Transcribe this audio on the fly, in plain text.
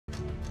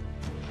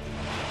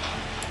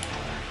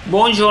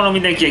Buongiorno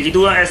mindenki, egy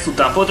idő,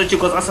 ezután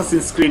folytatjuk az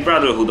Assassin's Creed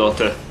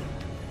Brotherhoodot.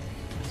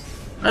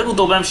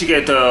 Legutóbb nem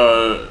sikerült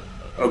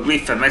a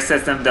Griffet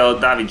megszerztem, de a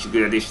Da Vinci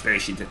küldeést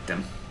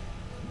teljesítettem.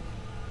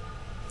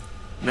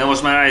 De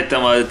most már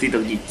rájöttem a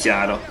titok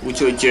nyitjára,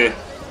 úgyhogy...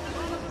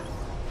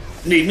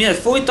 még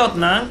miért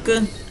folytatnánk...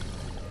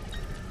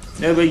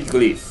 Ebbe egy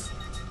Griff.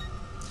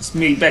 Ezt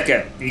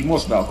még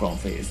most be akarom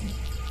fejezni.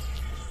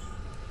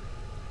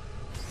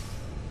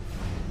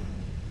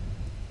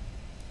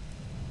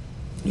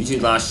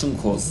 Úgyhogy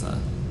lássunk hozzá.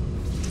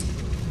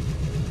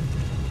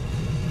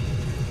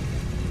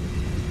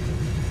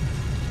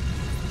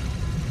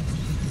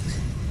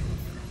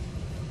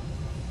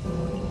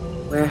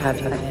 Where have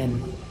you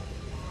been?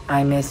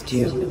 I missed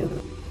you.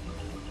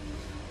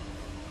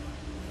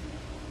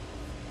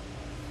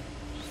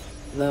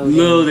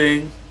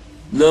 Loading.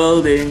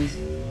 Loading.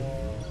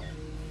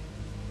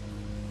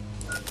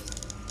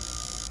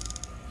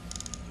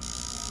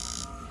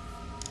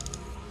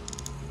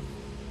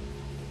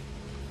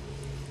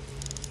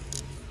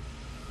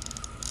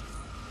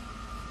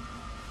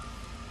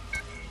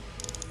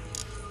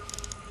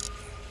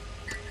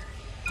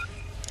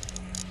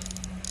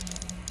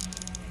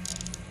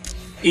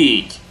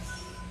 Így.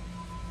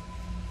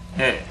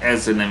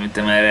 Ezzel nem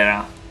ütem erre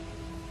rá.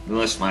 De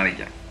most már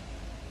igen.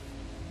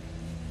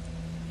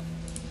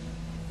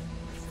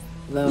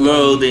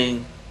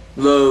 Loading.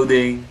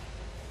 Loading.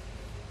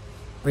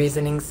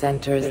 Reasoning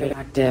centers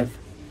active.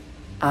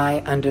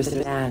 I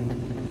understand.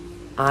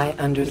 I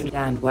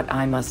understand what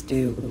I must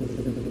do.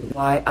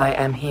 Why I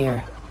am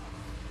here.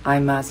 I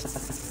must.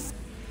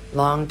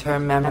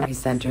 Long-term memory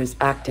centers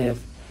active.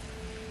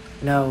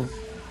 No.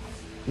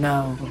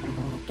 No.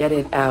 Get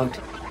it out.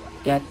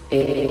 Get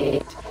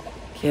it.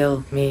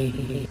 Kill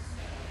me.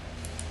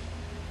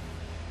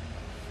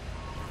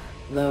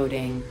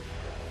 Loading.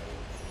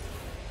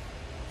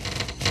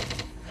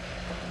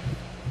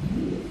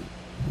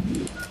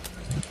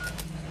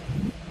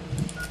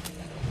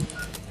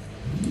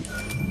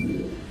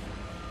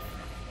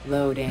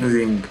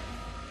 Loading.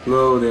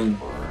 Loading.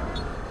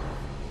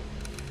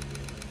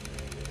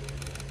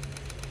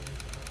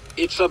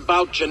 It's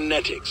about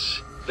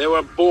genetics. They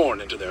were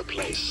born into their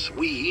place.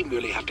 We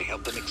merely have to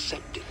help them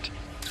accept it.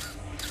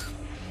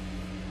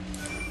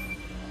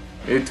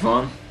 Itt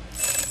van.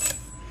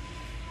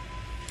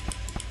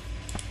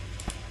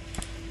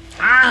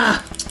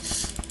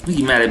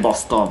 Megint mellé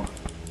basztam.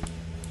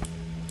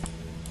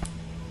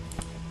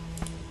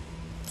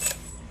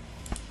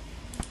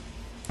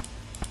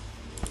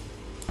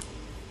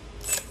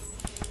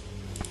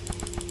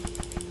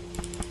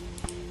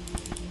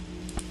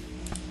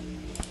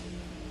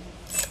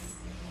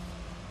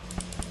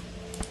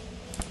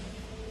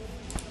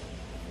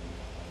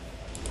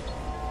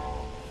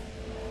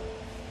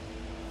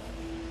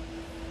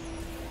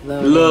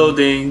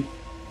 Loading.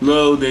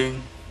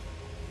 Loading.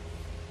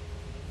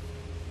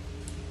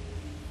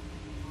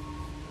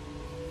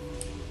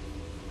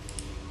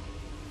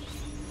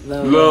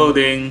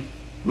 Loading.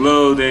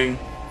 Loading.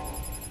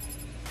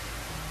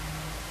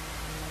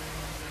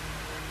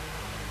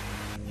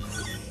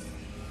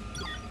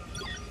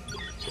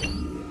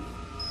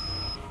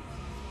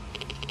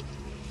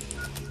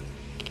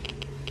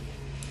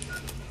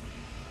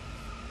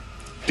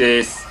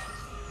 This.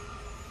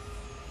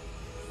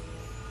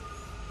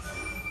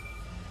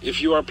 If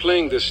you are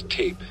playing this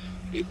tape,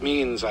 it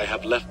means I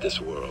have left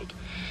this world.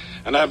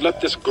 And I have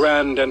left this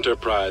grand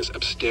enterprise,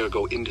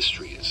 Abstergo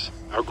Industries,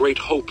 our great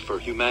hope for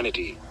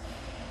humanity,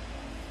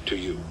 to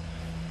you.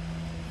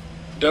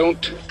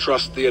 Don't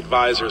trust the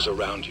advisors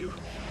around you.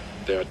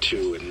 They're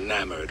too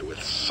enamored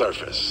with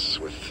surface,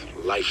 with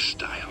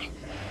lifestyle.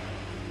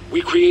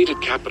 We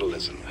created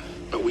capitalism,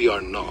 but we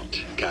are not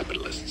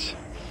capitalists.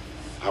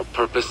 Our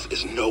purpose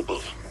is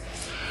noble.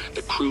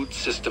 The crude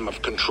system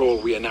of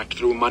control we enact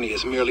through money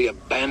is merely a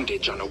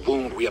bandage on a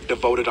wound we have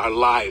devoted our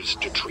lives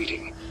to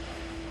treating.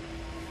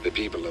 The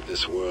people of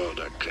this world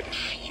are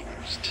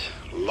confused,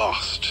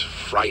 lost,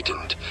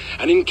 frightened,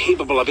 and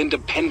incapable of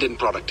independent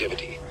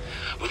productivity.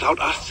 Without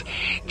us,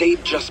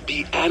 they'd just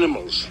be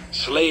animals,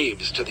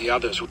 slaves to the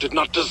others who did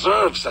not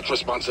deserve such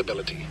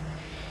responsibility.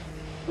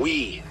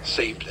 We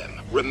saved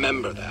them,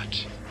 remember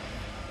that.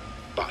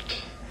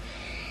 But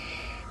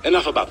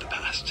enough about the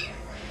past.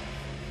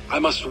 I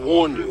must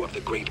warn you of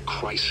the great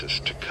crisis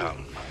to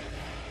come.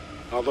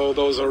 Although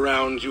those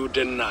around you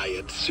deny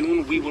it,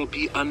 soon we will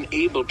be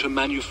unable to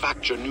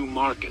manufacture new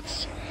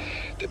markets.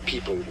 The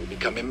people will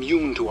become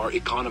immune to our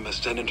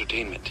economists and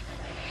entertainment.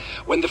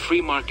 When the free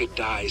market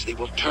dies, they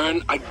will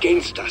turn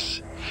against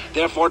us.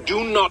 Therefore,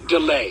 do not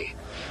delay.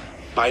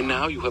 By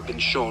now you have been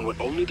shown what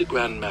only the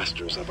Grand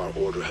Masters of our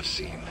order have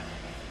seen.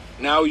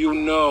 Now you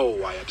know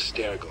why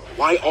Abstergo,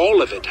 why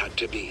all of it had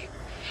to be.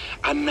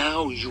 And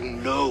now you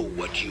know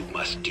what you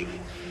must do.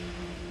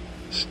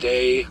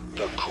 Stay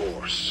the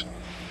course.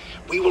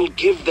 We will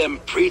give them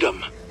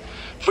freedom.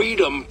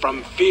 Freedom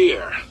from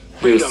fear.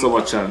 Freedom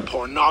from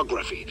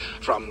pornography.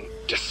 From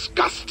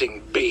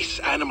disgusting base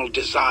animal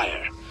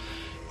desire.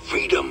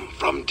 Freedom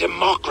from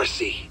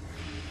democracy.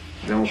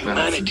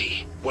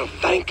 Humanity will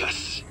thank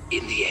us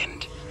in the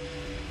end.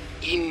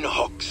 In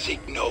hoc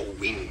signo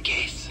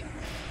vinces.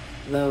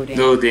 Loading.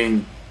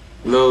 Loading.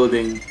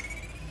 Loading.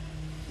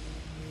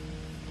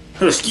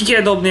 Most ki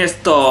kell dobni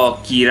ezt a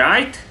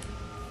királyt.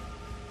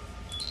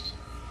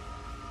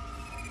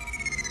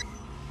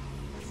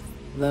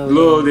 Loading.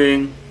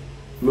 Loading.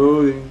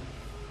 Loading.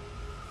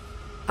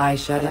 I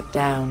shut it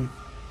down.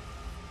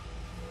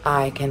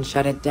 I can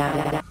shut it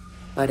down,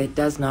 but it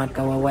does not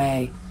go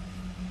away.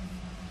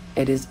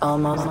 It is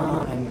almost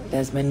time,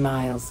 Desmond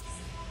Miles.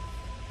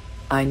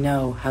 I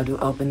know how to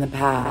open the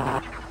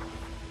path.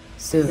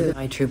 Soon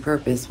my true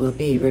purpose will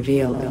be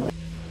revealed.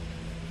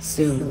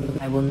 Soon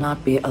I will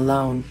not be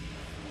alone.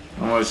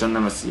 Hamarosan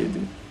nem lesz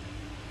egyedül.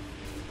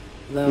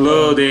 Loading.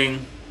 Loading.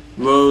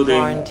 Loading.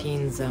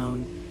 Quarantine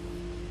zone.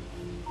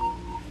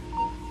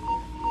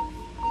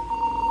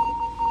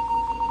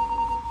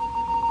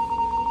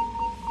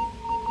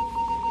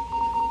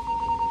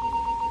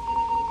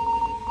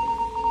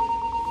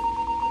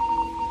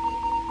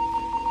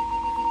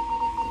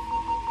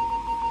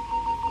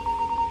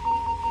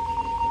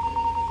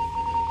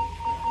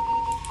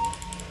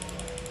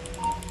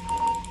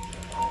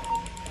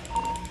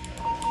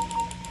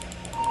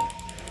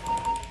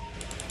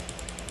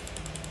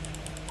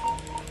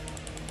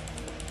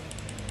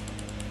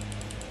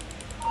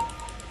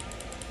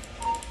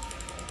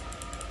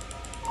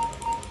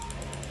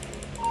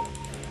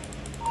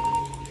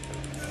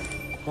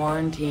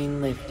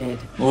 Quarantine lifted.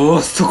 Ó,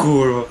 azt a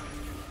kurva.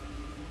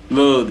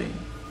 Loading.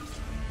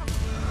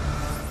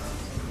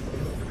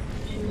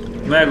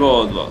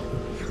 Megoldva.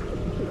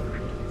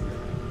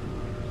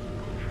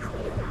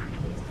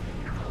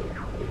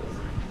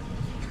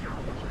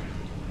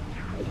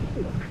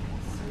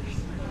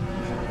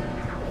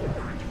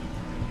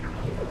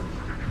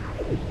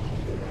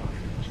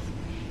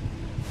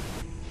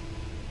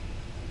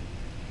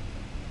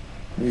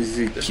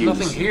 There's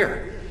nothing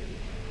here.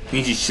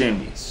 Nincs itt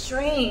semmi.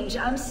 Strange.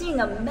 I'm seeing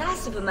a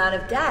massive amount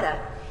of data.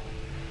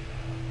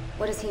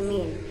 What does he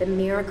mean? The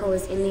miracle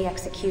is in the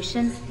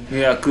execution?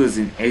 Yeah,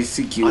 cousin. I don't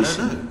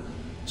Execution. know.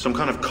 Some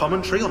kind of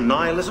commentary on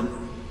nihilism?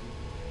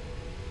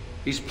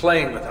 He's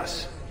playing with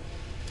us.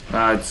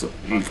 Hát szó,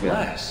 így van.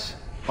 Unless...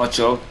 Ha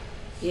csak.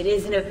 It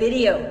isn't a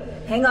video.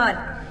 Hang on.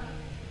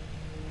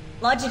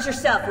 Launch it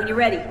yourself when you're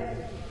ready.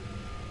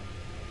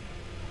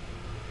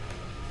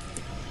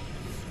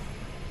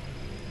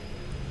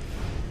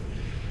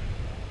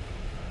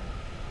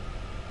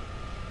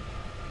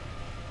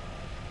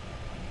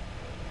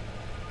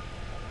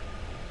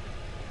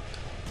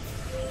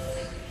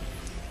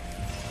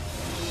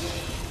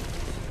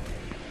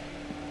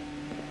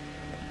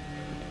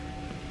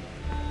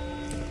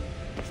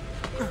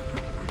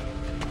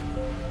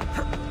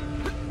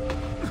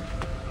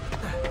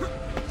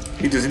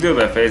 Itt az idő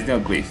befejezni a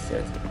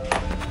Griffet.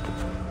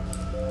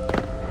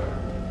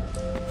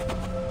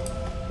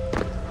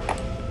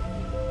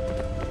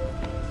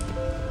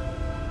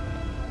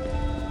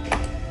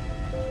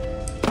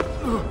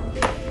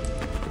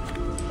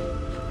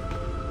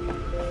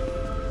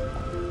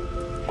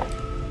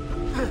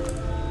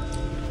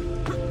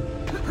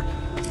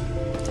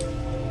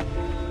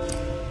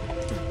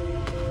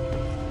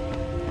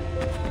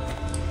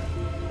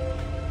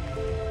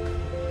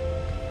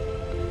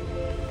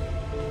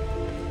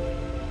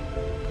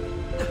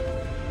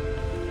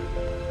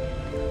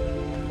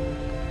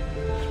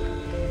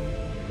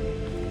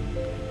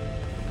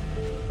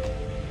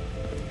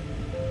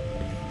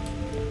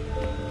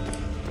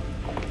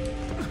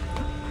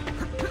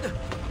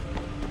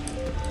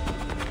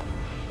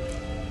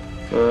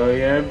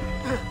 Följebb.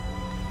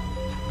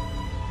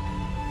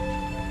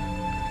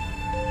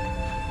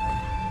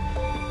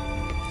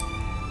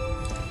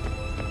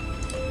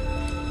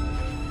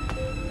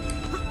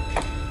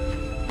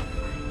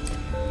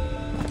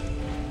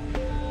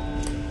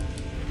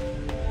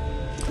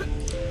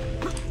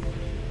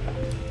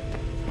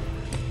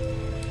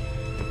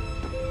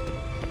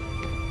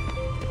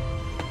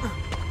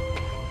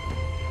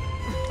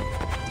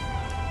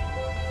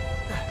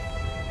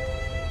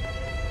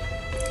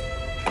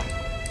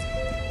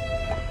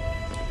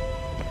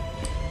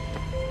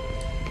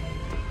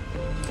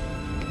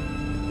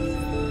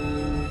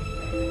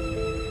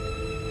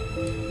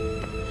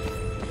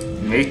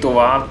 Még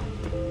tovább.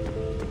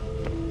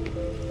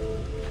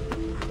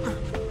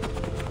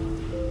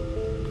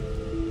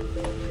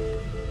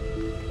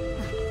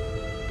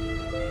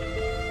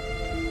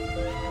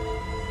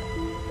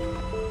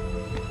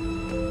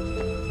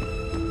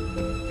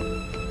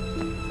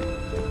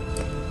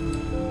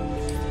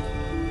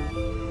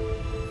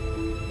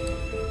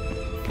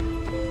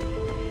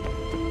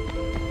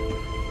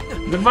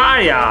 De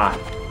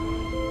várjál!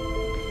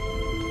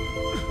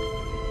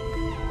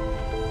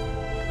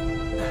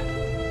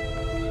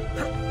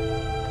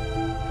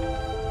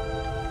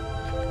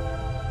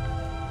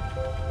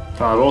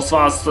 Talán rossz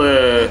választ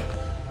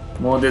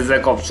mond ezzel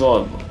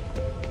kapcsolatban.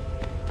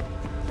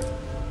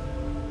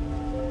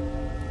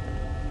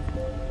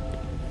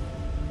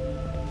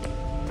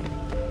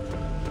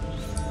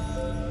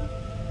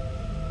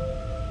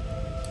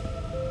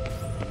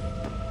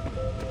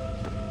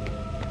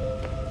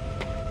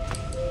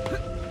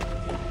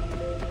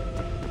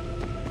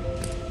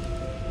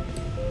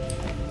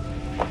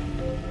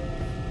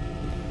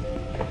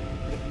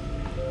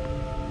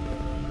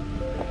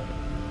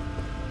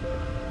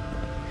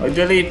 Ha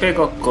ide lépek,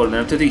 akkor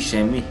nem történik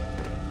semmi.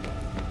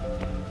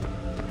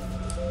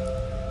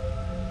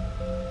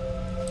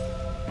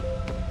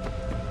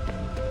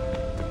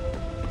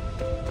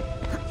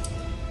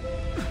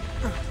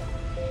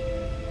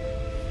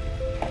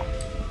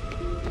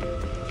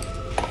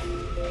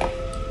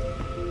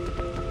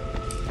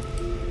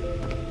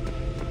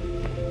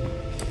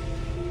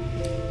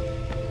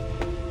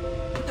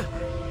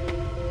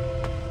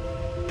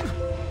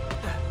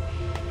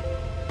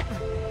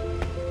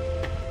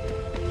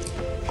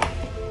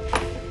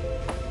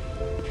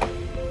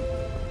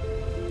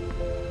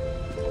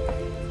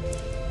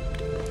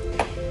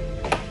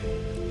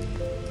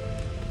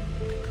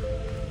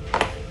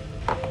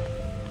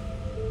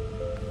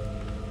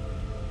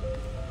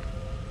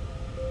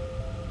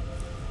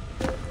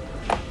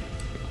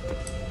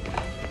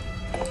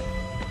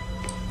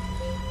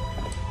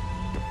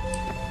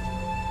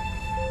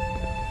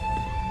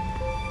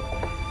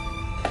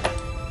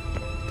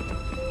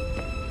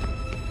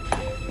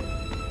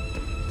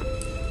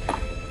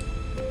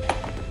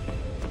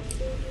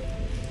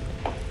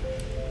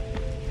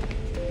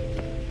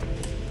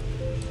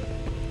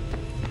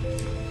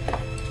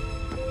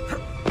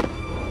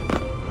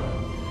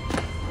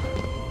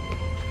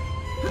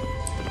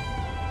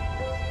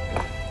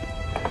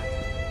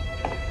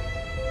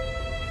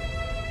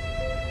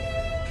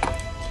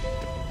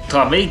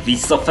 Talán még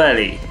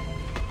visszafelé.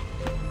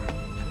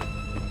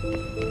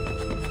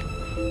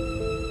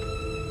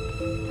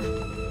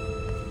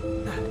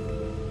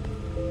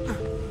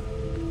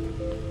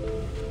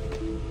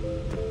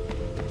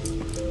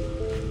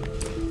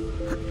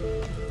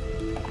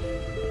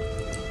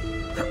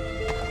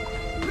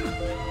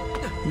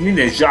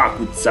 Minden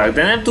zsákutcák,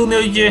 de nem tudni,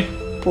 hogy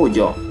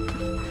hogyan.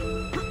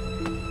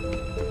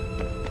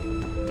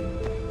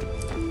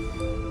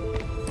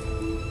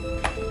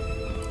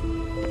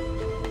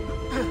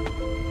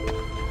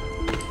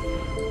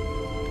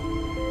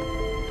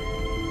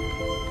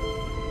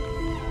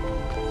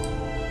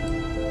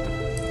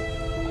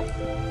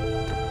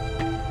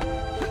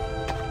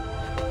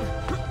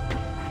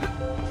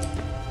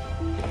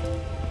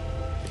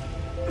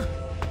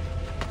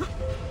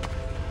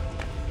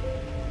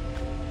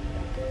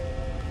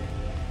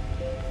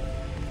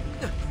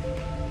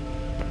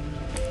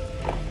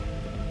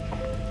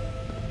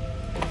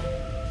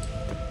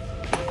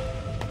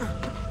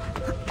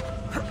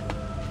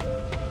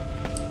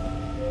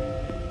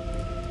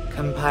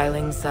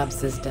 Compiling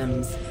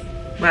subsystems.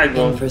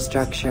 Megvan.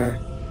 Infrastructure.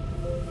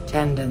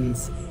 Tendons.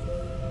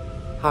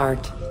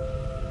 Heart.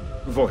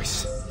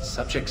 Voice.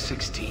 Subject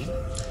 16?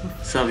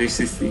 Subject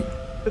 16.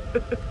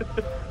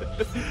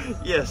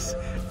 Yes.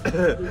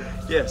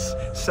 Yes.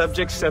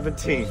 Subject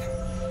 17.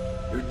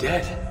 You're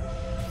dead.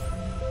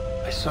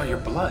 I saw your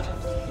blood.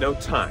 No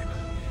time.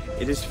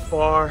 It is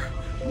far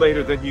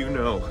later than you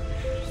know.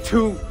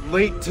 Too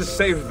late to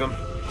save them.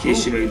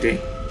 Késő idő.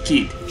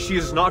 Kid. She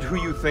is not who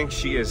you think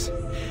she is.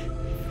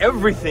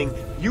 Everything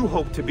you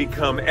hope to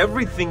become,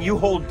 everything you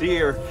hold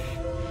dear,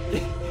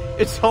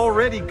 it's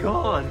already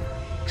gone.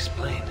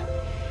 Explain.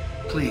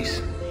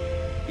 Please.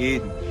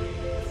 Eden.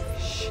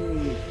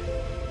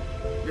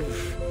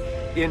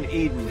 In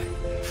Eden,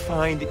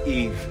 find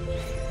Eve.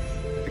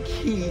 The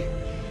key,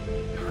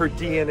 her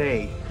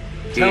DNA.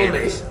 Tell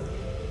me.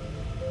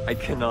 I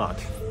cannot.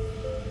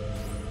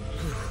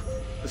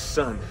 The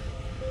sun.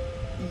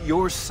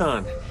 Your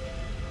son.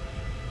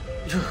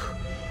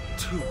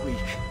 Too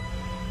weak.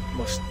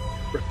 Must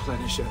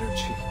replenish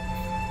energy.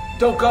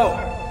 Don't go!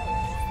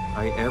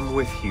 I am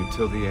with you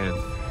till the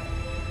end.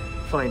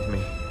 Find me.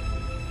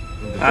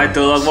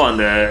 Általában van,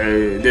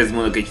 de ez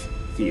mondok egy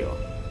fia.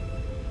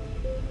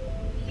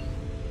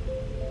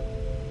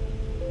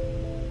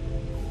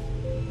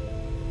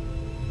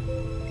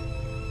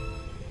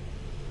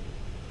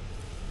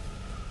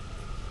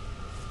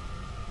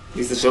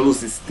 Biztos a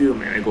Lucy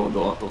Stillman-re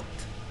gondolhatott.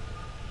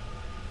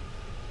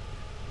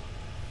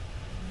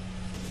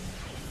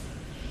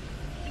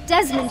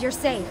 Desmond, you're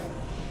safe.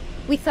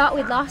 We thought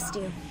we'd lost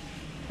you.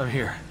 I'm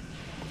here.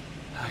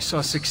 I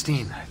saw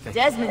 16, I think.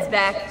 Desmond's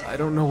back. I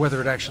don't know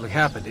whether it actually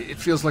happened. It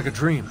feels like a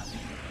dream.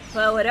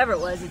 Well, whatever it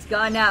was, it's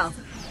gone now.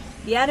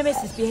 The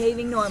Animus is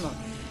behaving normal.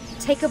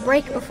 Take a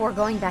break before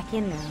going back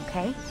in there,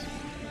 okay?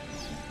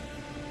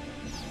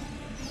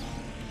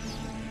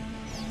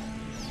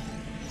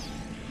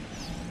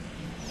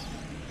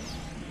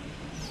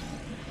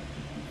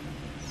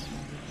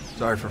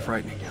 Sorry for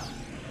frightening you.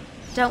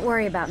 Don't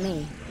worry about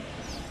me.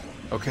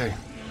 Okay.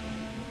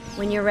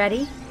 When you're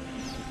ready,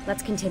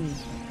 let's continue.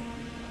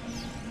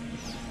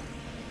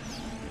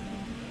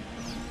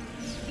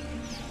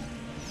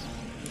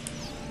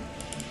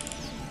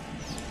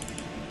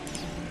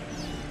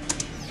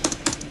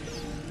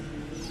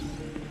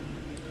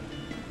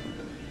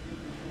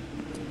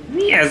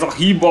 Mi ez a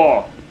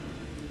hiba?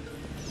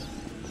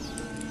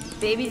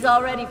 Baby's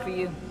all ready for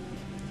you.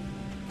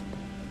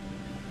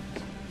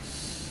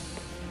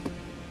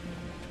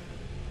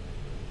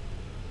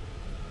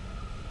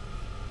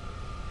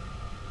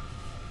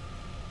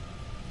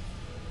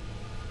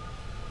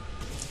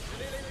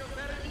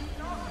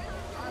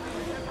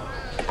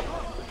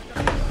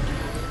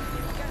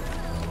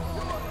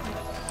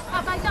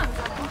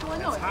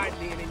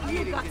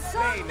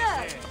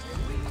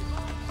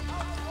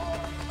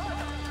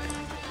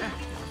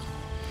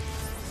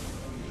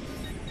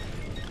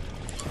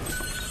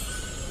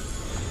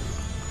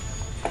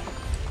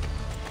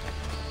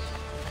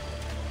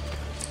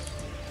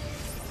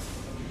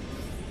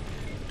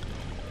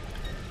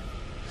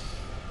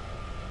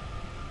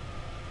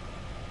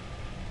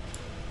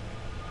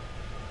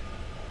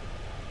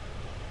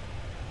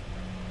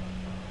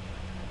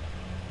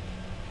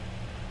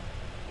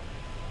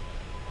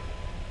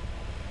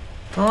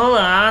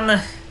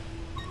 Talán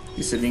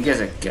kiszednénk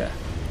ezekkel.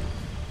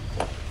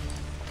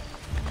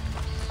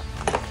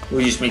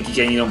 Úgyis még ki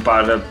kell nyírom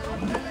pár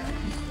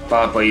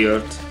pápai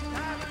ört.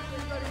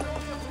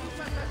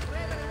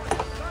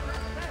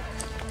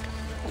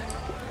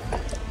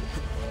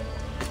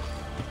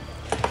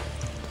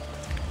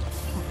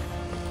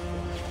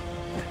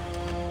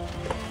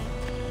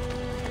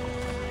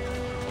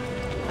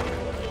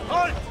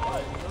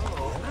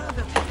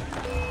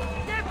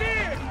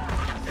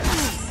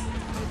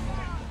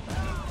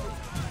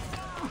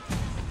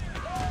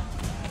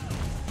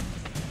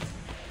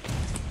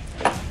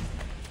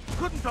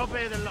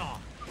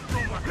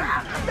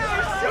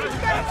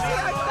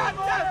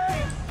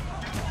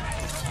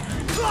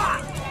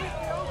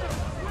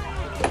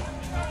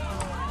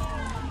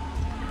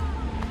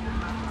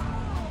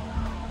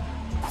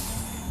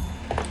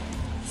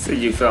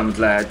 Szedjük fel, amit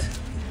lehet.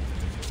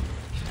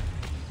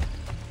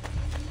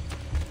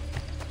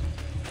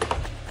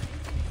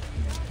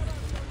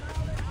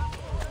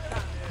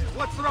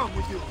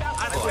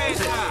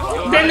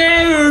 De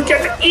ne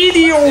őket,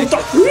 idióta!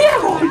 Hülye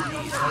vagy!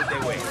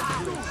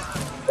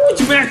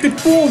 Hogy merte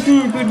pont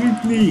őket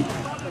ütni?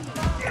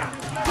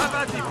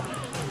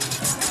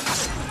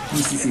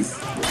 Hisz.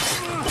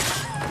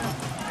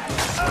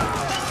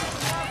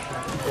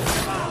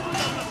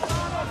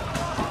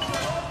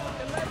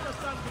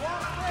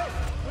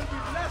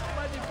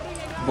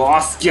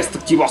 Baszd ki ezt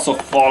a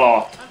kibaszott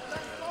falat!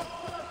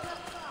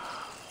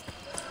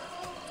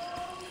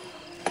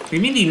 Mi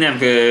mindig nem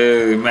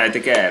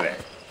mehetek erre.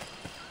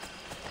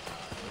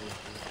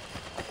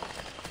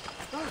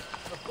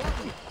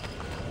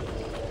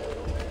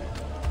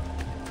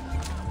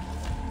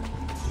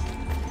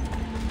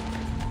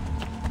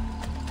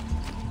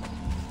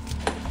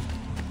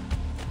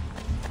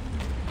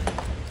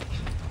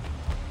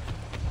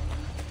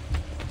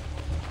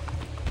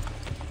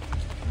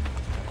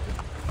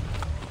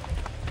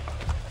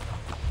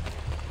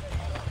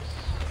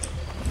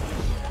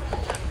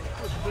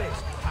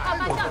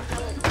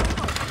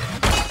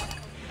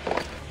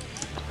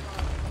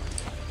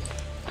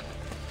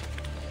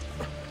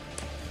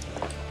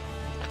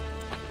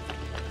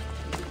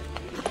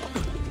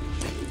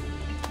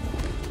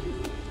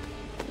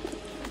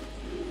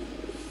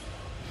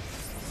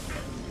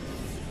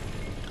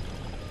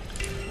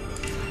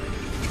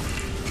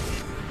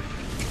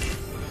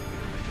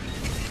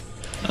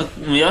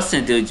 Ami azt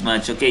jelenti, hogy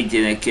már csak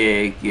egyének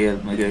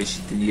kell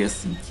megerősíteni a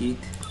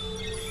szintjét.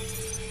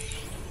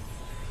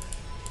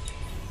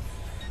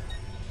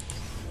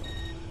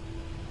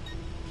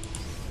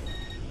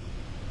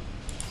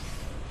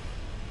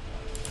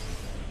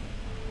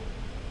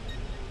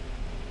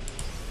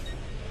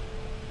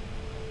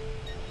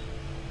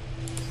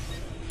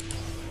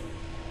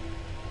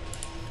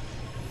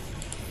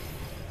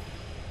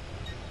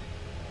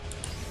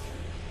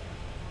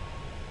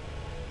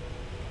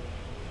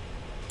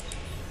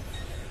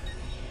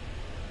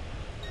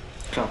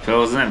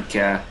 Kapjához nem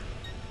kell.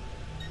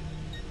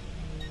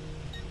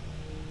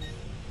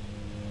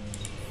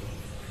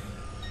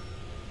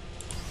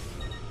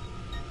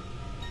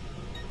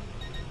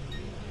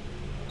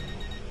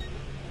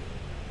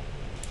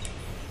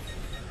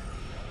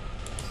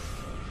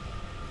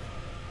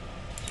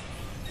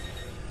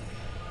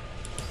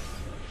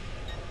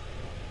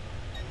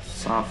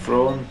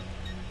 Saffron.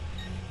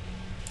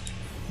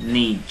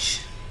 Nincs.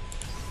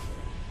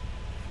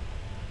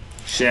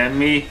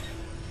 Semmi.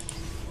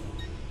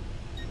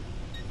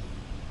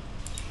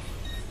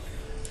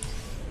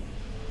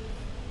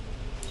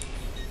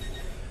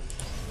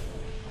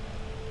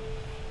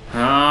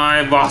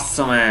 Háj,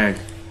 bassza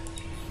meg!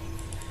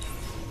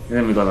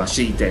 Nem igaz,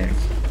 segítenek.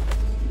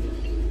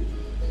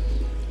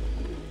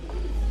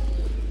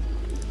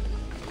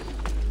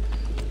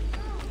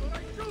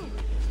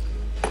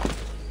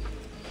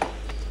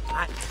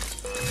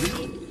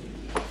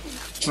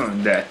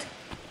 De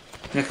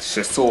nek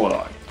se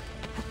szólalj.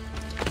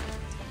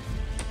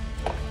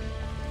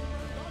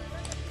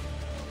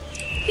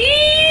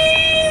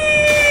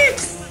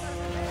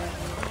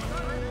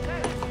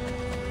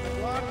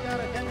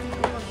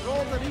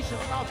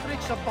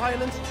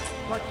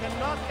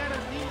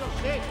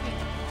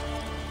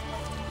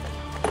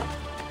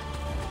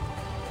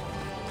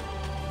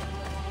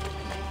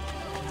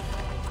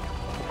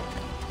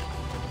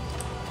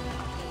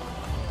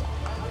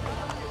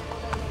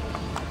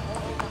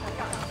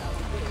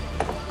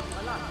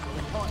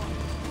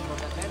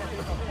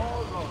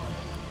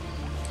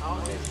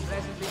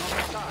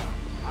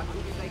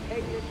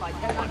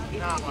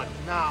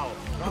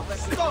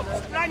 Stop,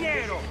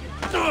 straniero!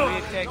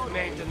 We take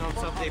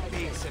maintenance of the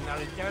pigs and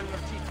our eternal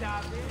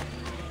città.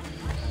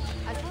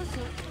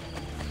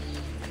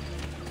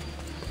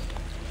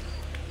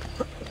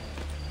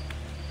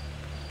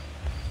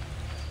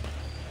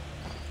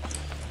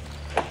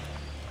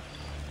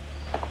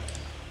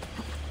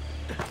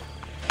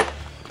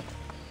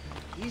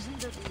 Isn't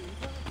that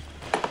illegal?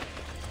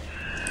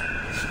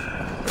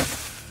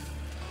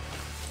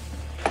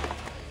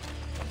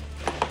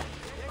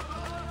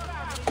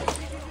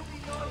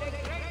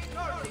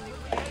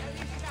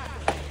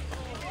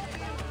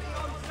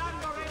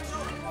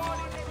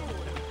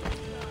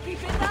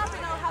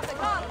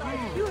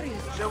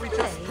 Shall we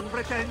just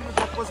pretend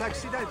that was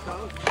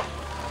accidental?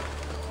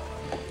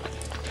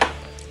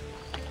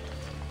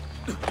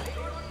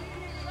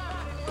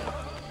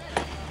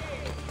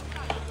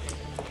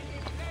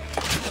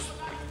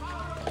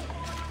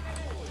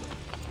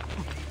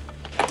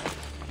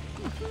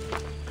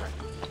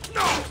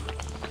 No!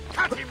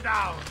 Cut him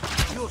down!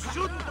 You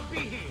shouldn't be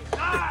here!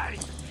 Die!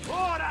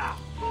 Ora!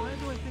 Why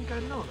do I think I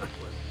know that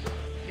one?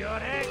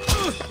 Your egg!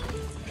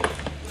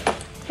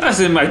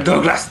 Ezért meg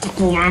Douglas,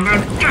 kurva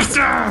meg!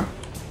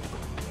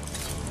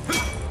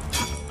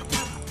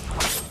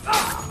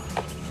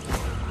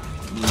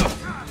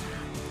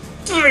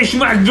 És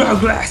meg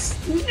Douglas!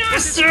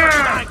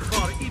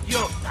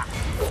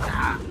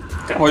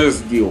 Te vagy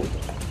az idióta.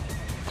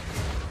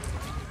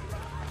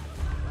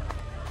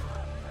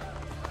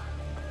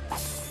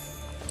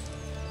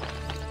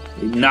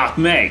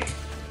 Nutmeg!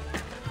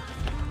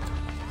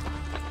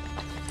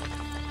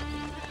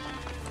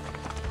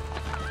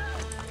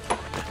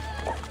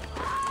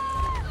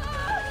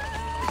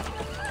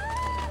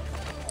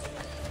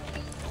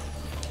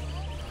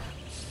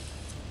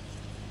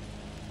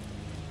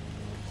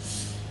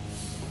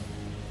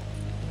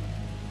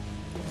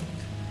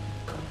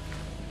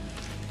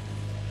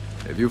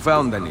 Have you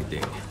found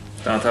anything?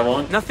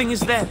 Nothing is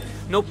there.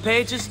 No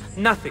pages,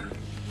 nothing.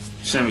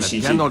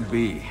 That cannot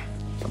be.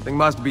 Something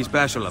must be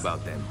special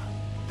about them.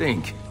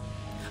 Think.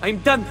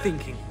 I'm done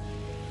thinking.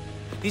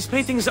 These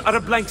paintings are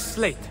a blank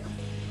slate.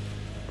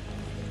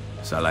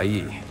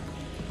 Salai.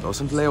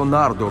 Doesn't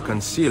Leonardo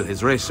conceal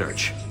his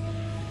research?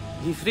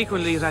 He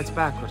frequently writes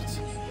backwards.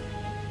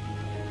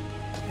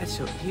 And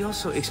so he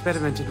also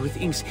experimented with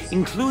inks,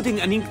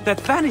 including an ink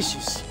that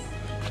vanishes.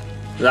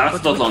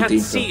 But we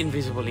can't see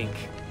invisible ink.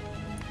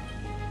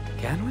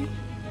 Can we?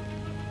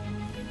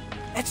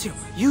 Ezio,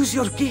 use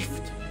your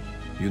gift.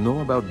 You know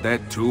about that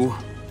too?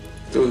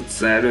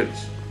 Tudsz erről is.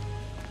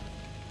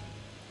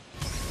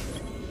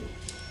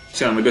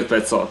 Csinálom meg 5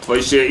 perc alatt,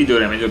 vagyis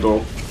időre megy a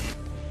dolg.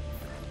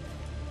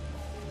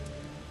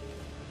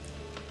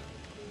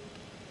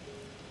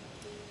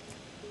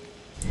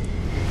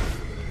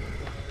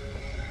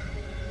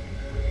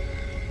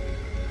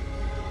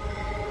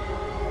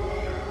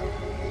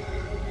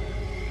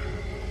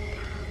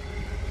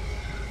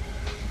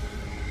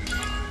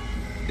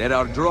 There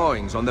are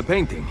drawings on the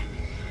painting.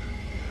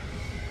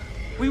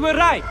 We were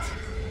right.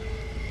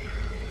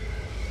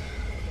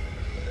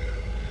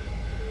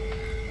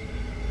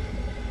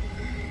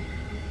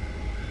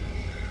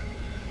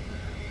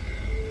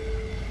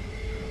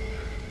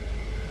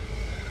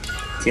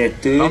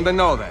 Found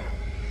another.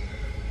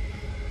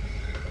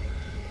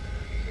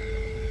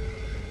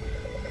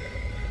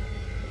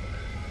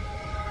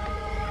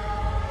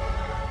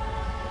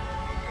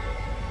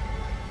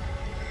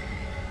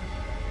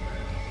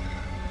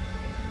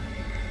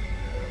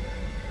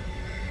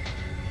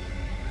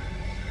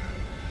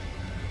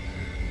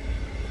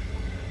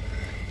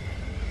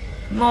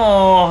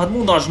 No, hát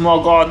mutasd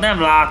magad, nem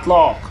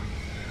látlak!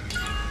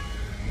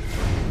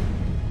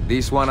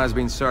 This one has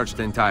been searched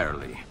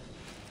entirely.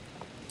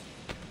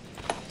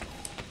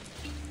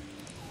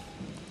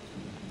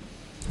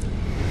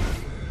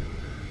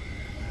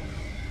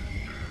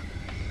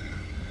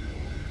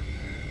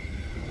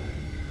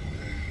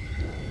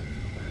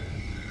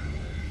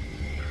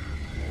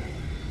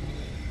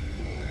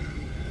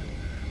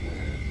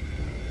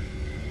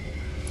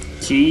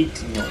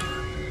 Cheat? No.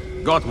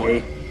 Got one.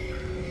 Hey.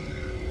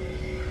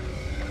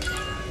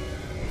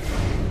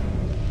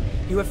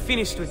 You have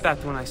finished with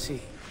that one, I see.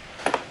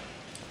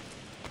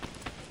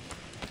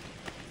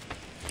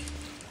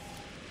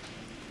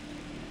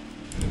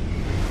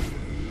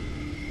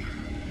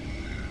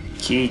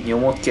 Két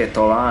nyomot kell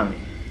találni.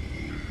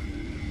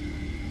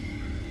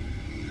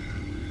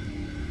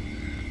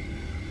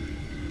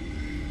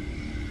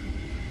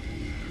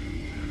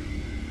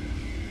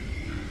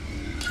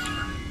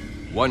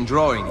 One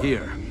drawing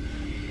here.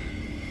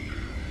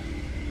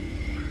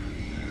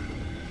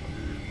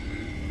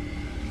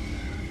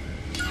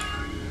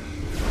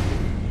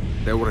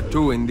 There were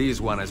two in this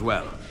one as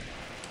well.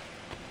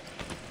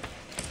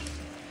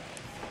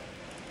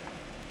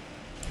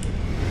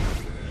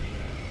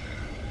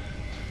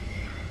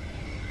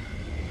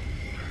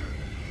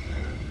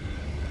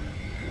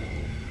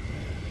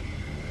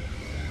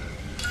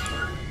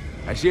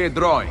 I see a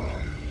drawing.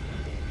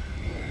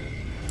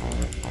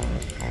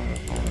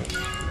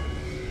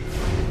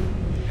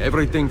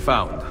 Everything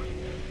found.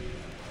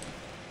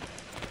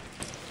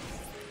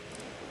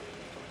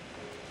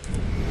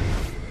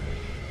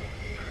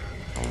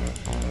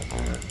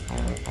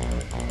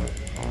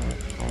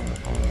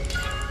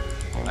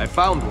 I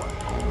found one.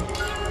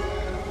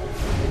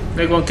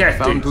 Megvan kettő.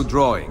 Found 2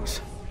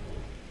 drawings.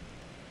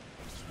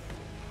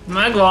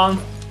 Megvan.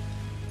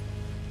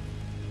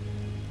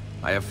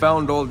 I have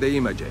found all the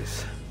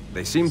images.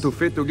 They seem to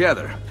fit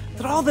together.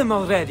 Draw them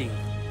already.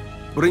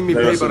 Bring me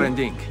paper and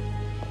ink.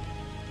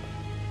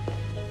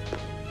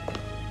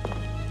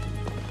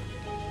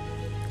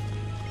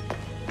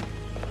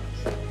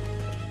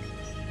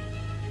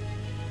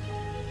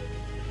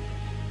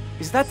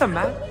 Is that a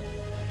map?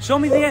 Show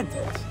me the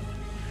entrance.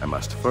 I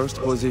must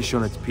first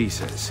position its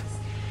pieces.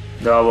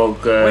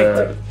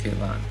 Wait.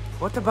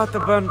 What about the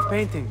burned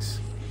paintings?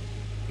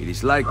 It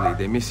is likely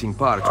the missing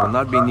parts will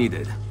not be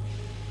needed.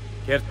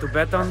 Care to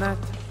bet on that?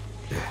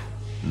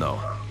 No.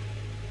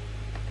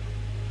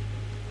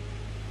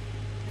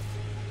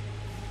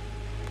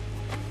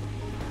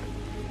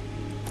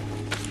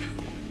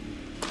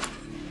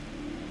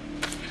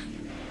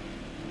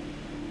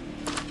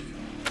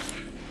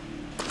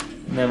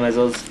 Nem ez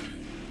az.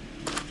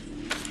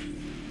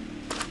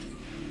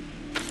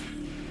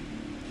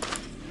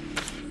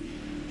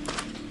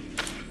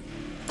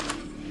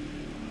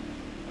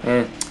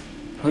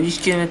 Hogy is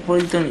kell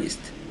megfordítani ezt?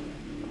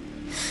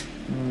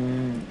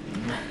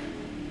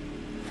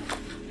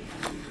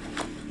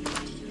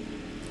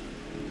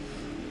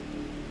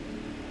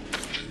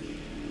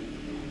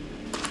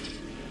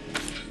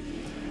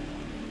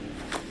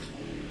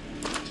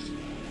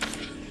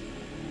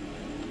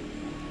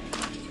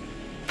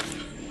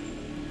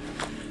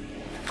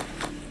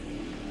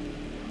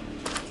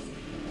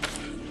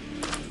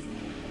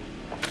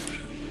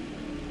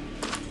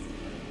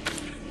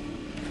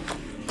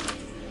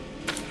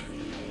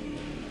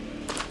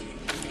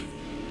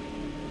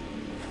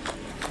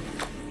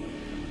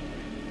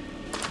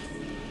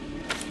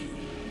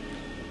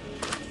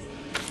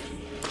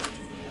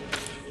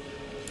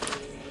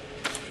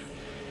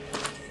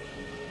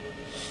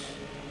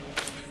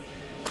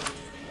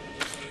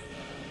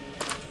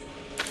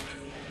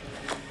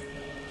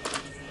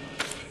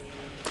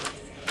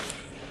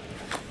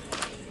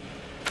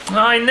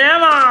 Aj,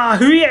 nem áll!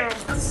 Hülye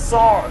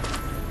szar!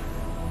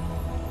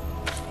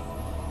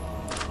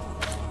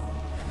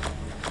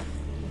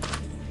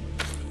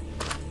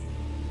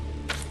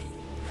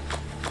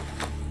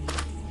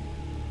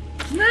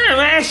 Nem,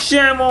 ez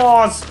sem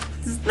az!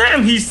 Ezt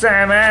nem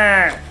hiszem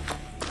el!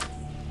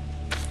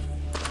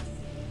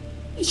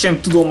 Így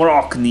sem tudom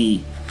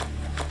rakni.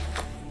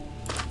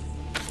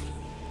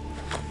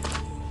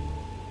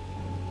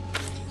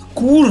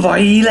 Kurva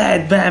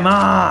életbe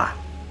már!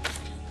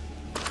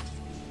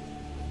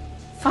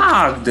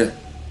 Fucked!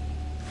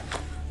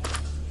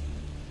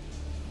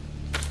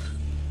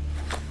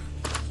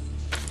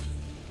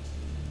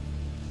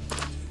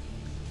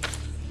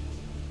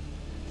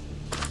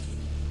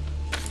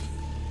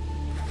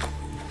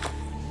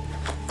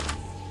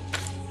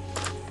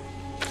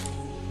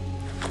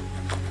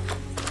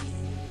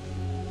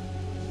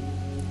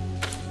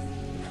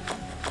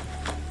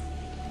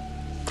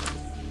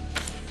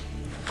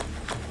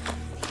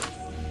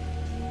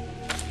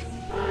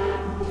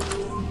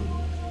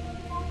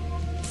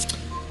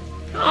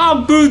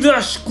 A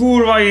büdös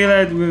kurva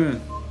életből!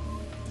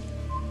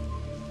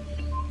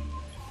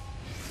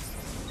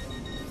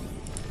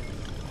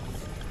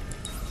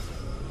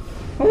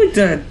 Hogy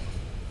lehet?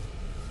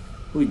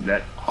 Hogy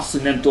lehet? Azt,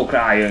 hogy nem tudok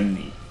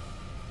rájönni.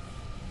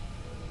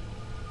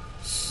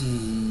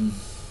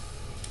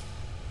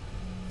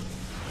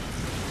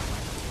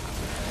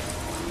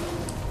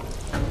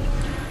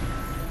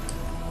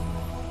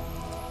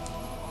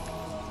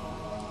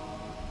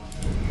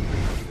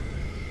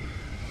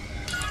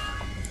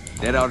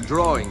 There are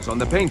drawings on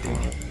the painting.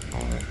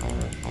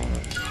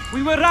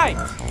 We were right!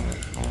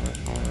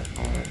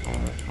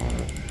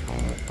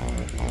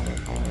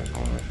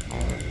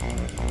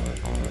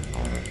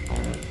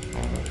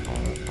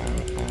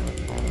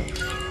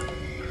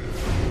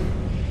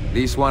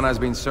 This one has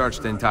been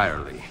searched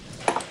entirely.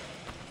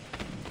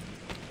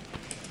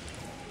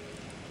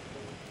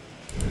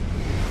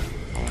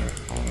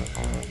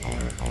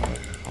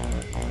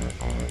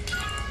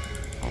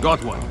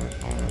 Got one.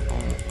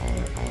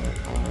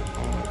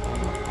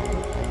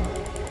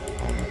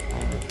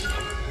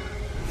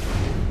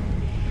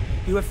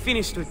 You have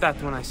finished with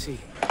that one, I see.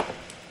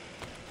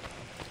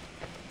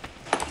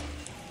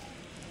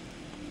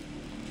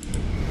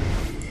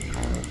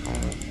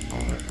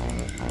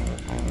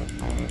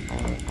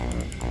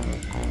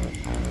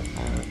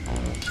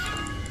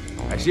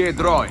 I see a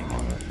drawing.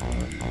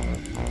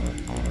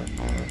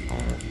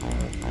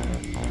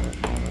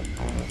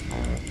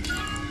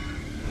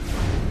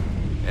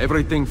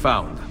 Everything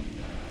found.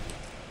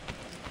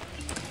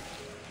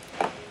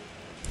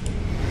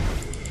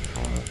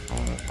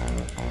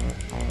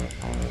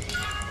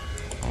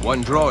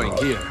 One drawing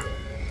here.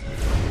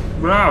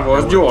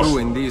 Bravo, there were two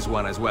in this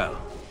one as well.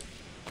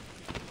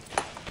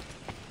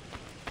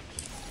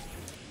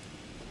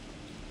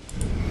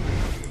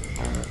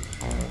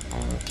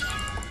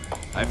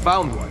 I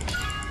found one.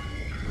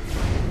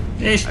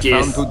 I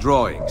found two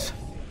drawings.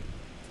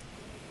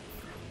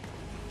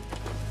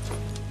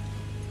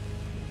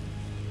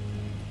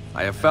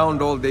 I have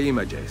found all the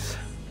images.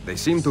 They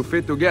seem to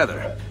fit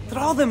together.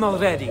 Draw them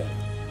already.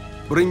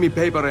 Bring me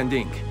paper and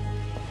ink.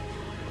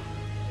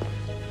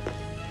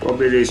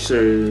 Papír és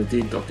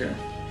tinta kell.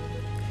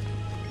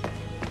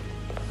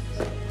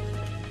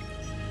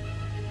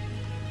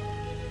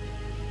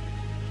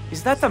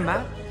 Is that a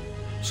map?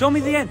 Show me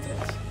the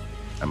entrance.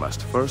 I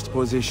must first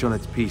position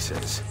its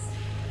pieces.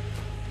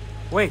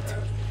 Wait.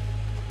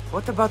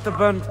 What about the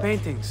burned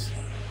paintings?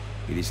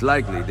 It is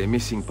likely the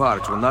missing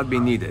parts will not be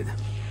needed.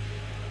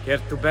 Care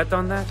to bet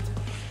on that?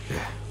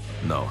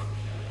 No.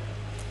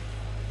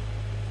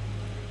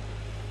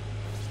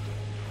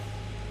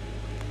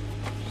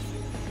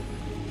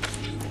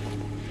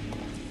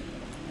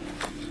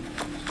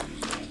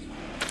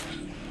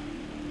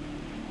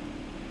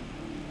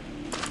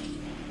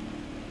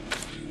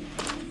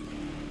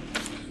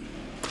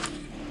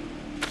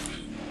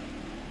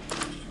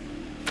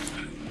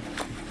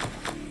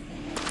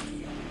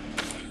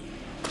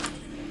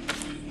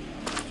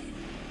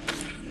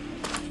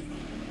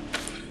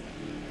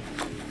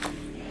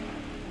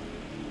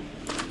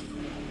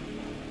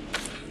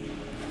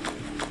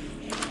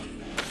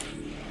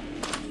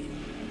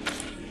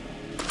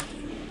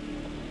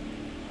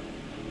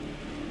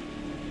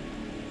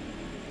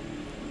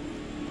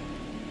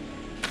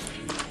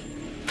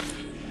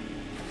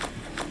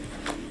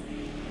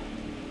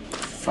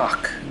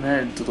 Fuck,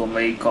 nem tudom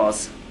melyik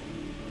az.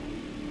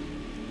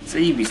 Ez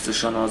így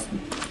biztosan az.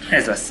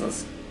 Ez lesz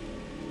az.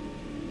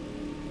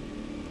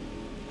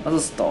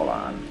 Az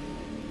talán.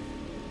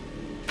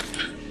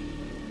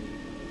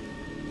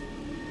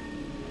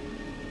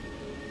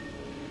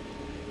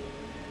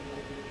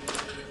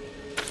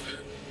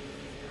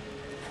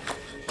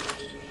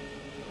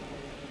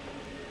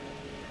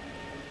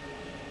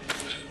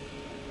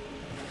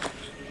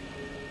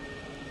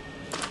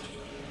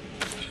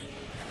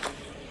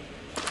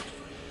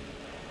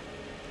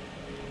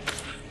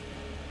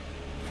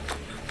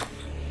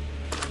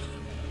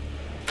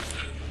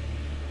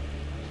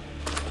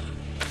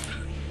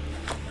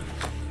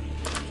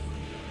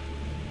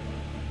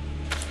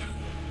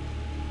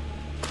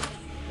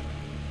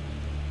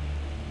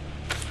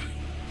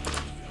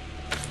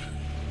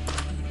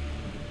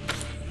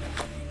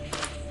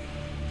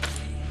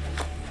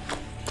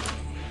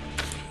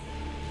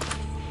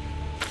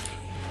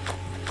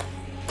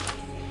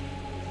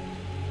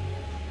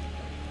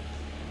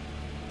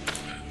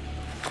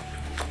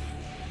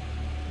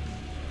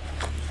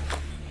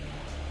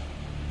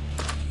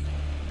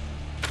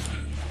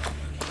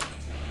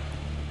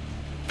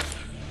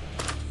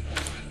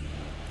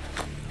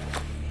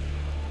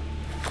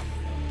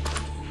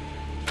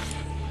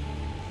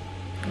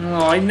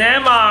 Aj,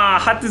 nem áll!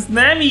 Hát ez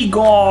nem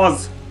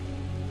igaz!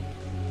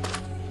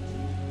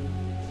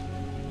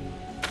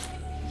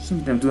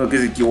 Semmit nem tudok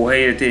ezek jó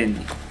helyre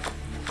tenni.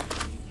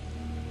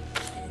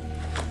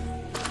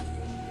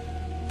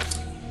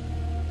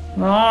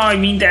 Aj,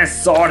 minden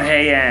szar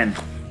helyen!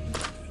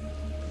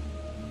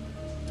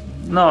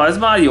 Na, ez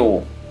már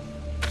jó.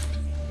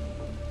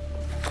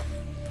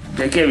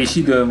 De kevés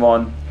időm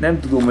van. Nem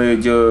tudom,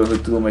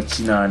 hogy tudom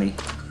megcsinálni.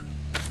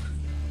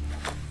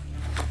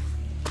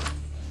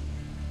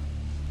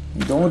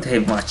 Don't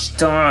have much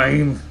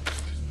time.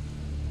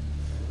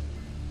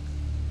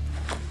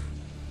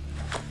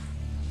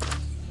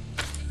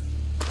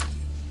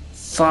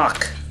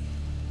 Fuck.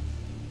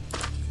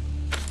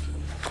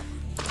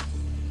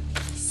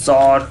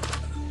 Szar.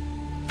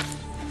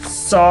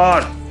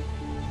 Szar.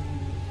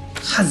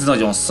 Hát ez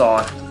nagyon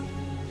szar.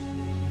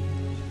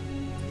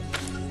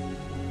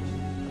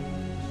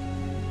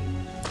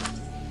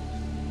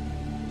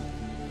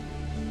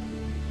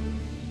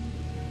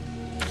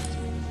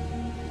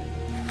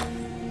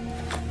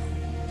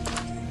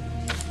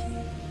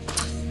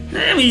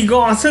 Nem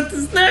igaz, hát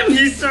ezt nem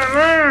hiszem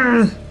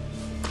el!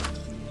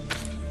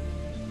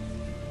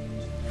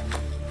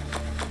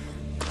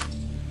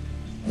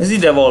 Ez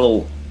ide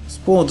való. Ez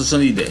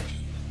pontosan ide.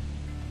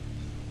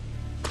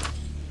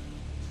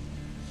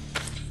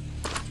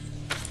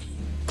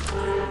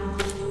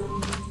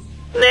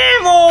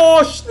 Ne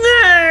most!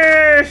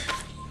 Ne!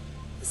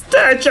 Ezt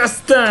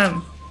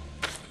elcsesztem!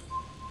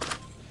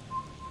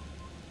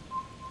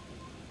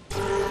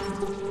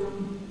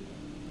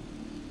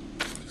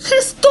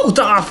 Ez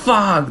totál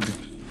fucked!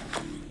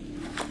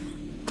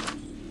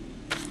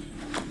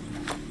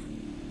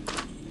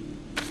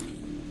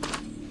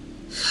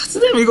 Ez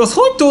nem igaz,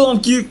 hogy tudom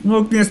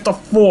kirakni ezt a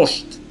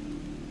fost?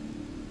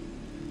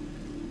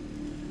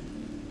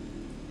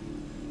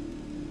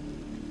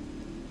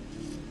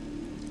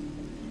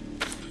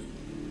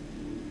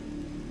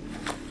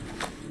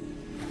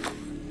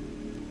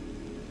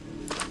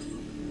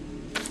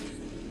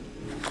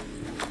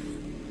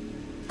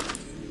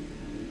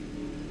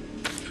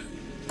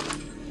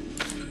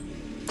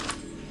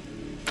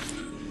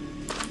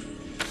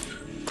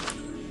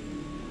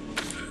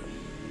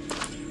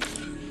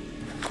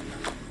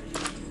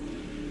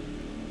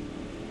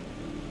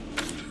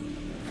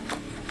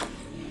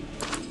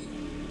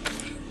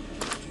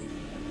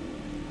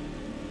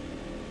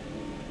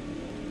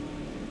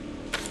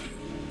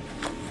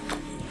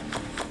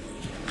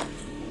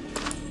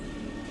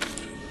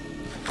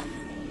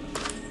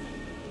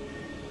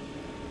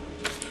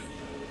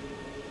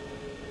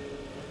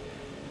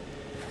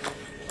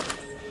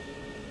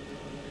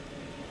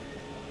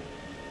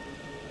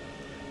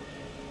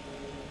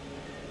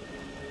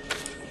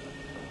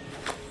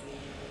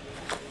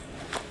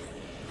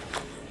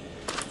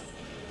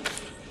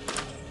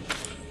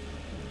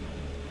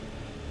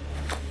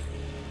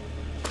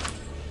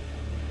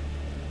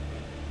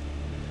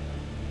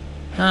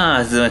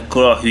 Ez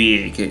mekkora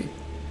hülyék.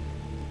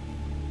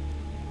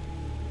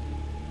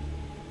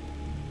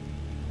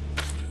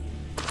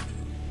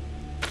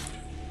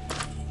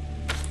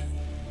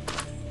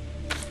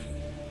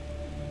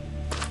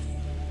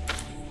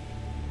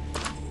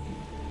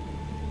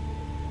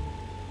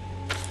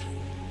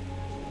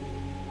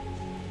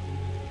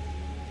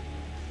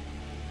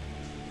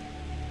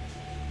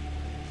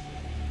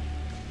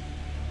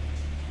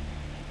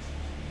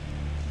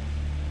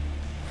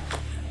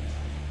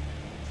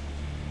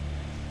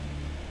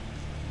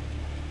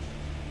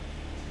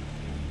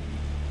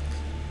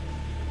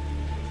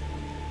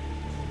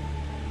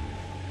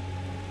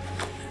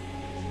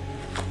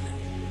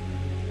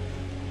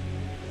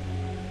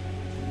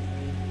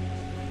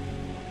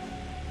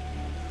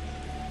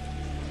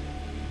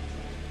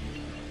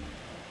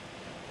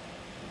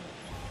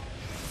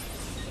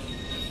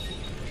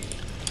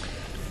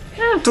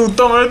 Nem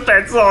tudtam 5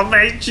 perc alatt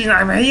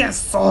megcsinálni, mert ilyen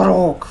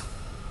szarok.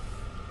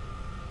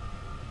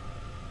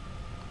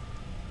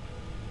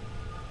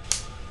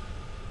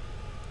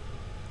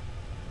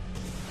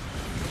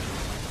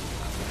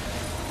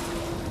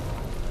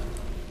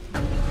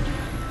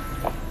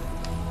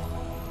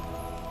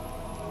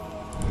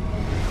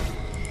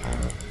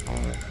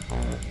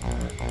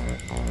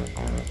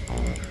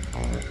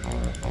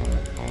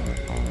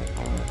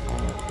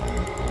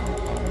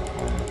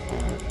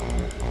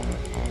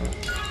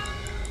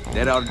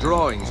 There are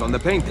drawings on the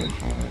painting.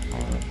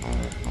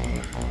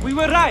 We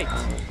were right!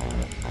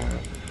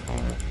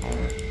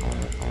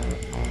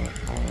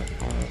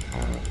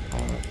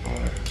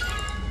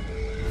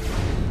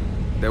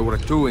 There were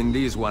 2 in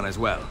this one as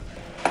well.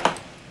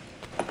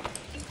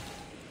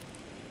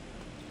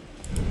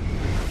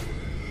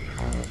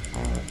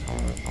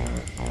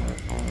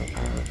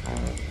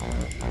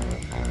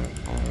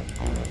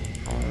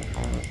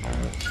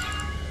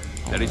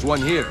 There is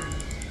one here.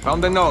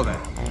 Found another.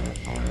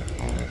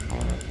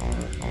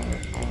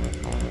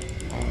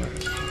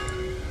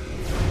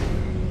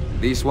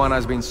 This one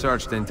has been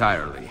searched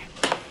entirely.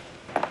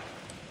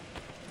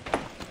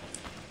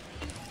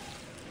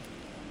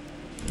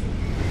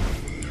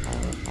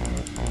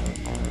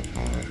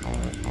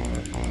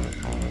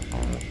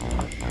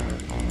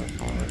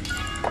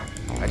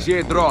 I see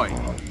a drawing.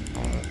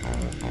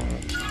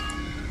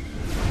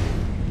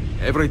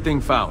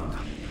 Everything found.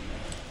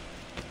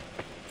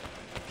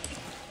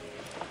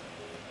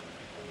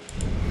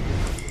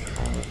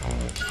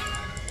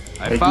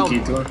 I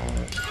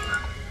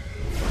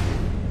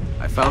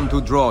found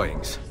 2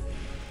 drawings.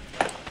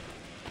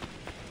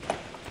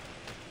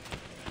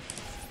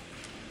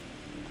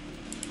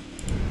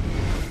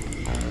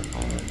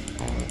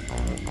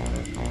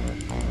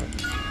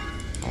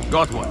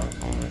 Got one.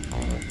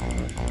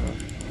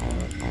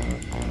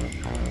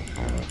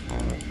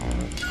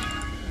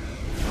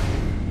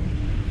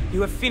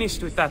 You have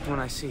finished with that one,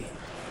 I see.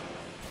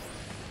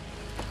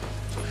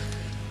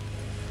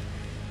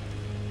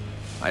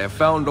 I have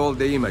found all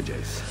the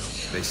images.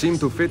 They seem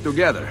to fit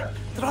together.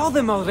 Draw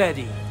them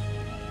already!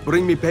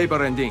 Bring me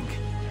paper and ink.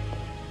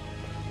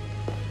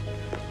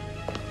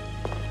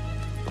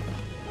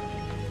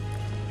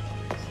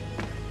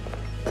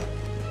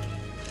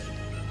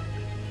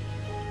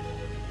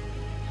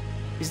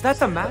 Is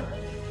that a map?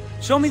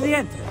 Show me the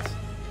entrance.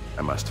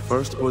 I must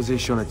first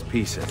position its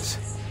pieces.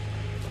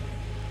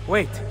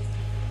 Wait.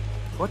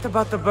 What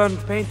about the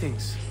burned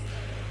paintings?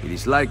 It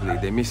is likely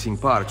the missing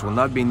parts will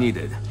not be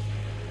needed.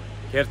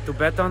 Care to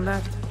bet on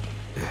that?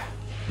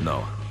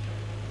 No.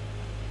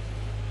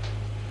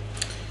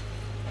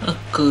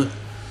 Akkor...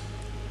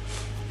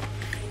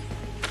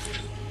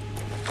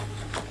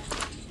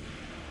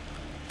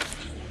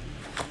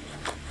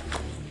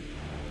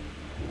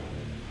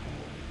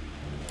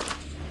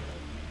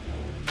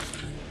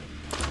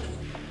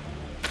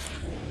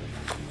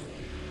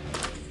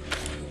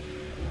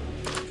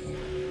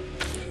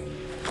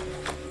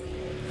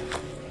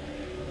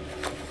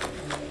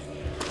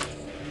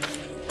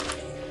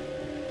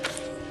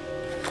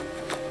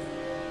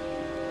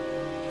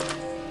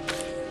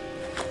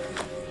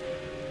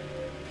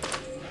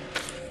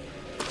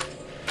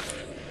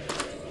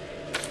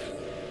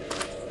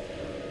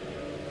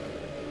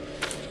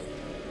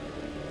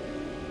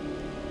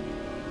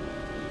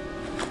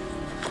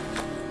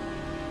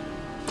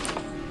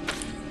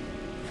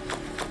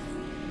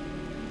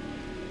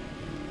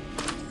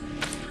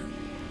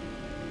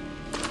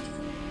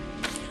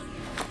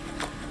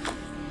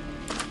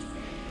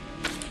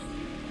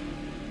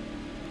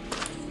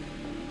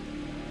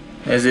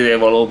 Ez ide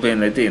való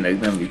pénz, tényleg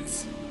nem vicc.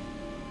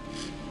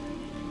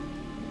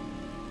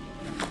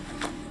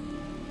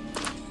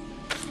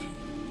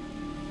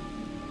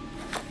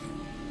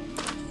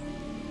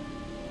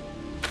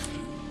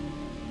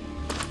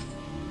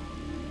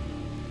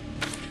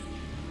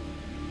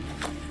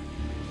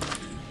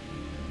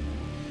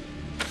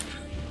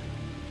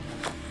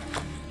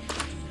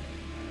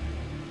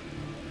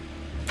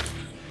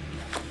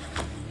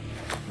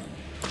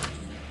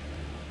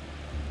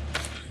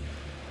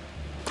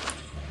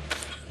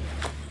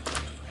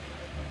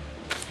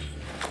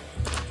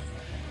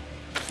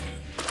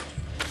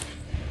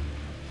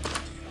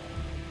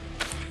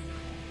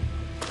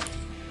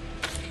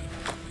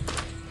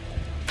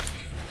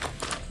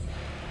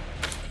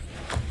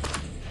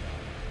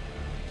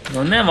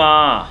 No nem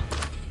áll!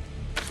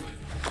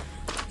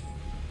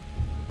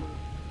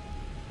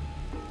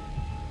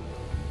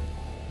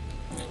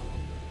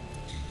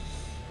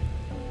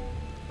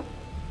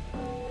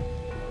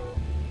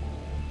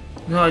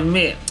 Jaj,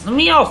 mi?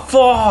 Mi a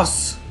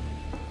fasz?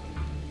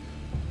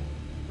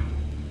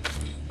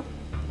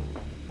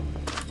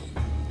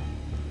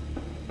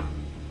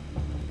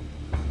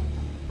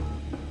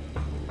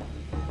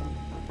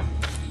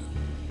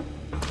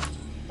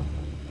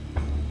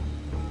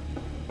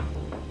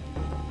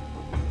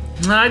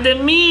 Na, de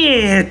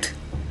miért?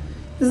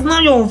 Ez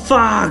nagyon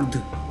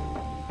fagd!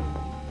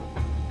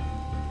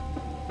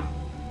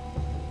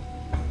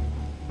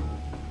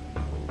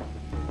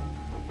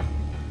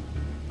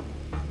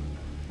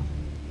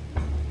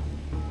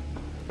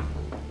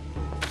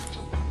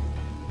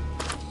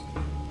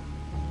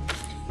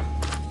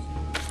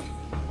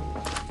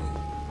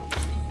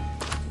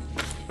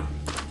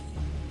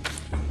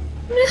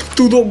 Nem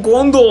tudok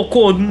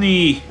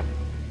gondolkodni!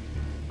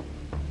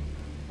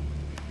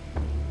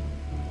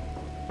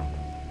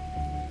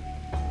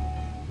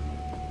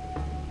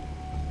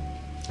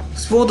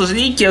 Fontos, hogy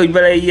így kell, hogy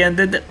beleéljen,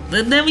 de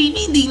nem, így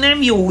mindig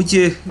nem jó,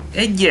 hogy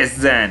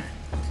egyezzen.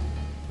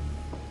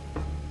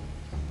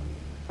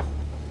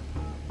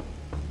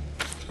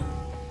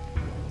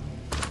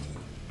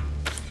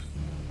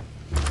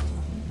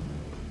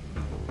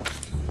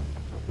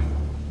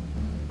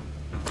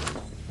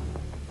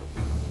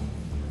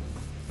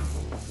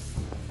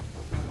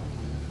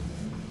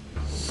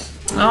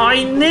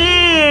 Aj,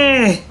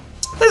 ne!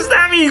 Ez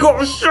nem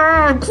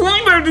igazság!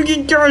 Hogy mertük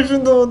így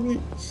kevesen adni?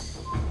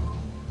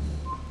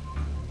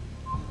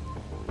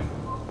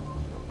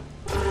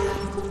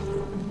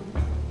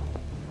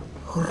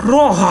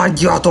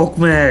 Rohadjatok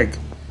meg!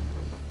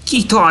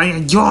 Kitalálj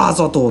egy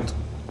gyalázatot!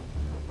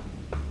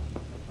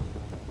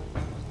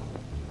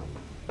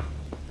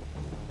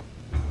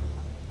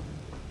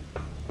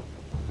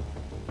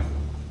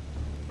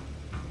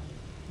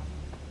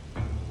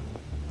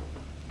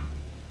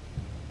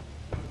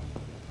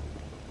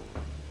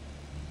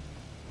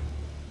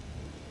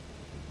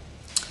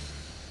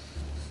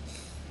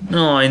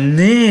 Aj,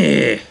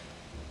 ne!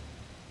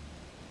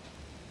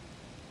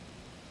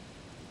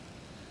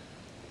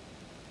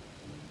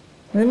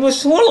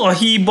 Most hol a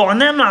hiba?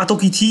 Nem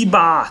látok itt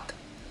hibát!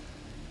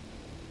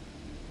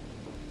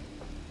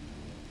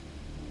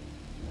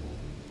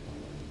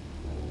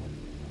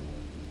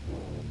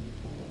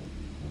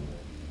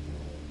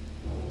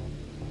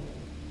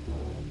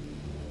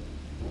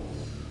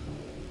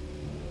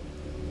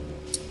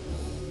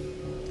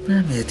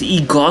 Nem lehet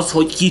igaz,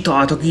 hogy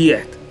kitaláltak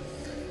ilyet.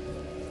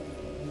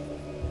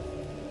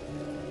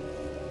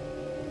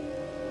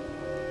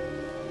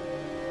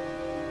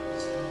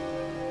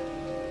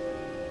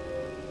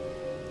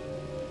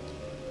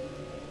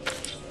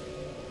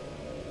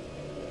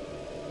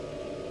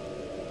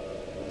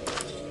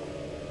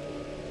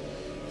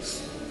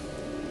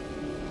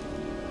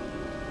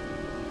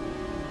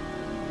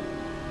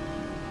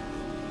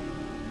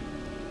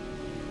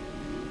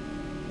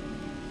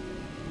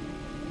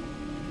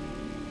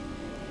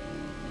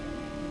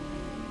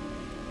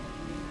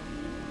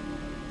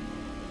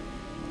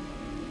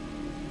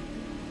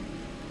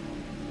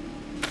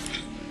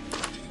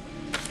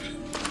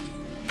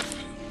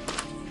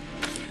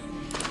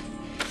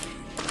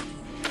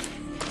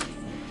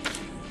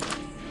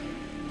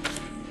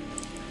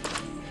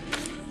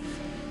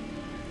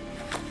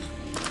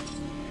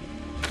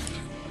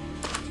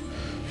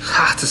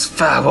 Hát ezt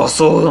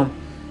felbaszolom.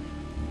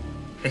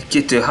 1,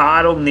 2,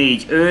 3,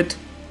 4, 5,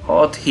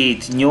 6,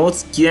 7,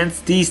 8, 9,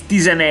 10,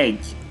 11.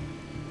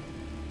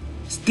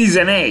 Ez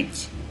 11.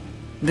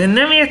 De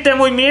nem értem,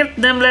 hogy miért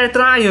nem lehet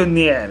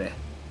rájönni erre.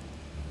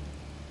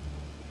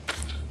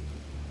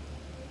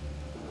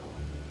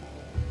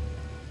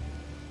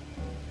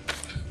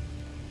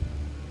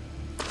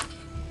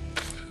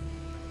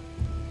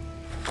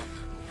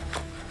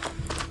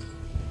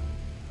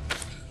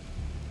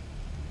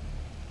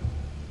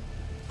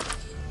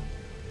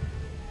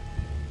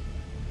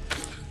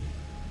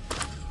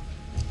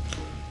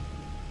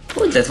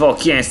 Hogy lehet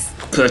valaki ilyen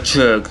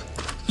köcsög?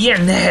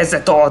 Ilyen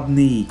nehezet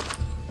adni?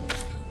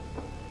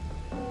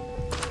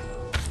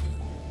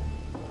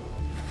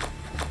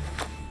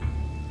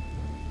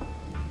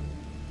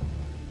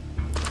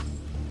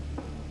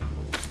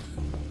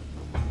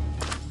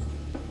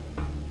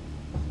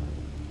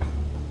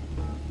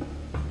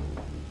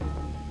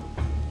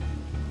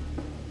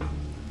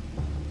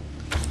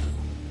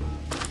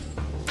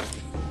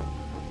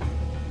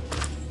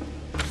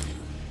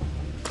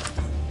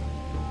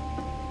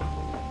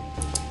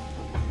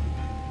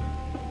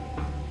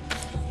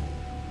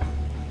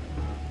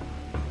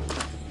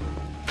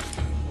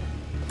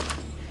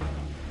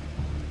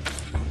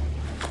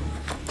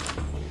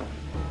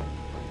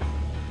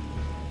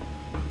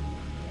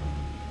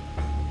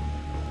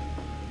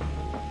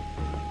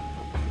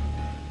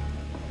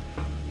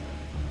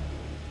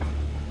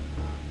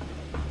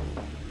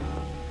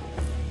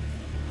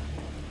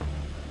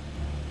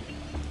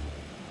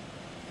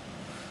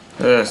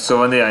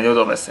 Szóval néhány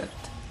oda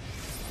veszett.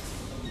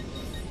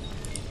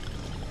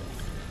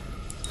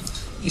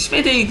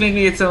 Ismételjük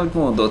még egyszer, amit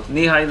mondott.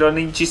 Néhányra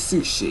nincs is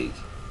szükség.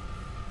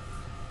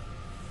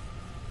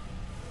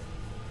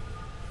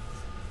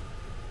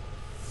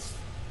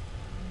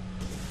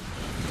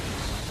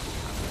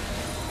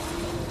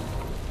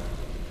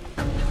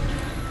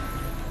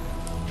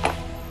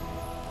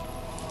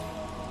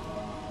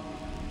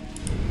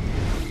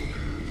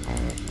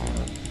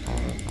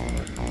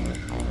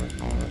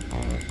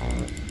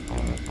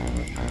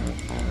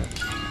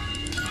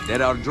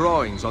 There are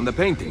drawings on the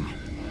painting.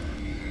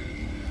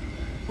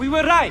 We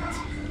were right!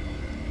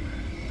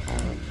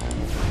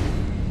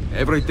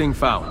 Everything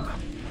found.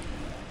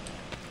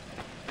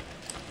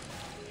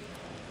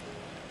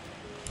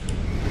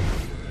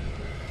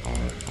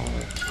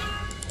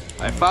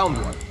 I found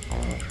one.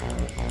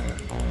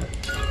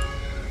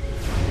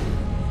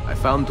 I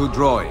found 2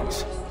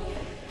 drawings.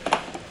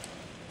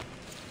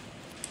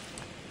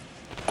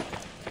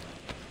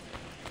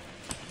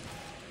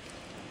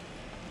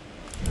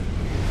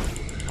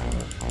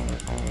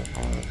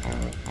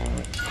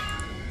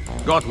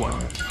 Got one.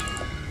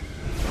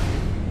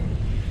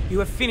 You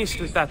have finished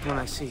with that one,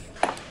 I see.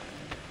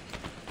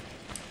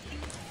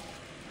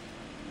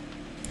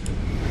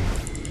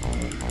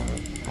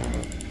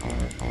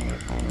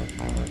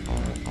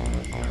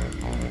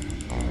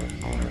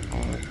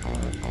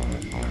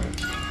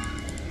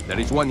 There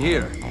is one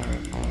here.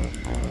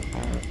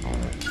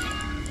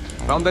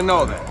 Found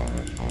another.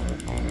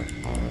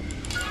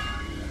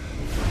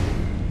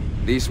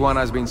 This one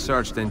has been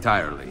searched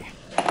entirely.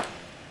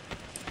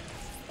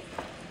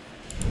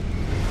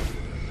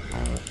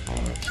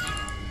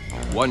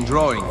 One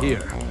drawing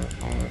here.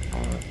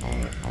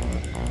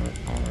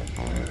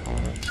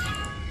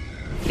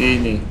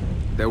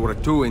 There were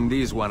 2 in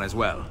this one as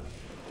well.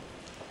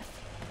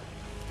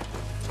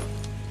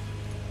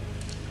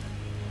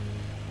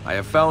 I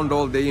have found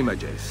all the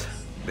images.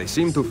 They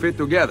seem to fit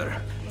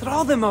together.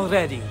 Draw them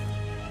already.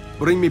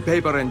 Bring me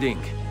paper and ink.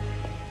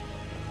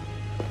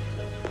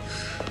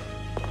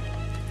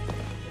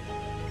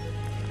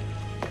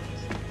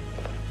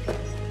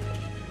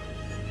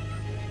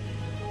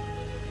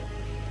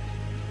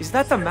 Is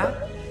that a map?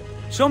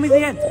 Show me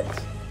the entrance.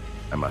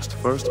 I must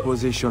first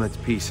position its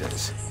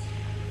pieces.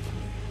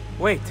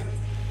 Wait.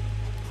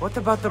 What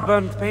about the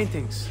burned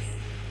paintings?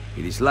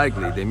 It is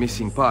likely the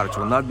missing parts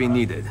will not be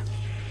needed.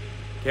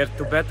 Care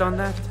to bet on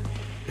that?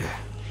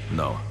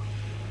 No.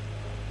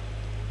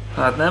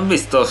 Hát nem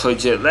biztos,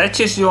 hogy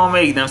lecsés jól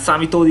még nem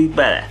számítódik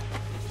bele.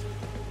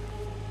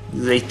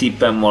 Ez egy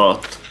tippem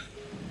maradt.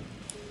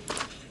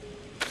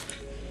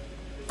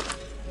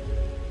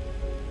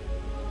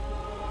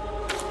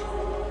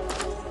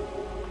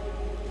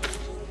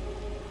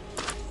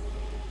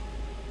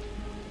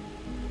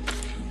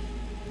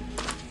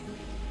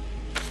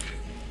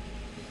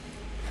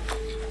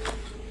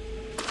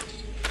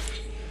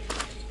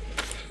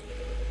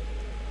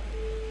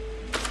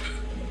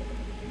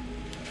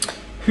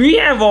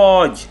 Hülye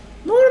vagy!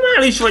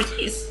 Normális vagy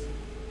hisz?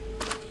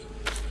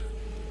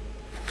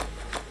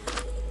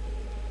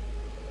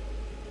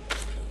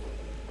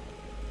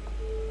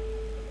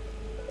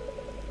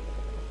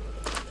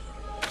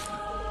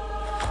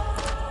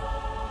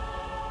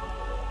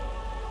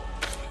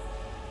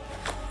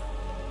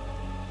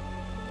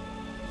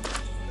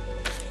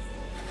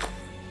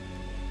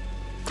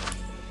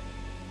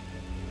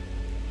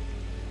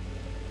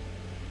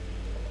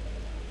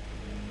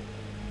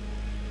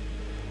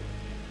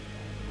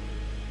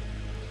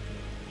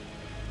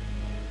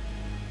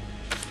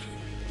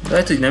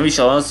 Lehet, hogy nem is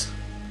az.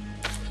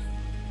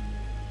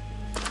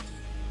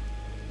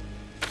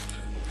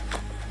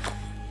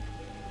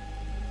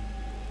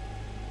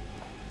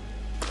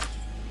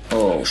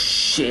 Oh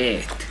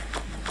shit.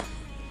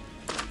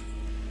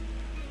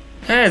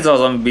 Ez az,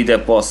 ami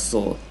ide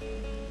passzol.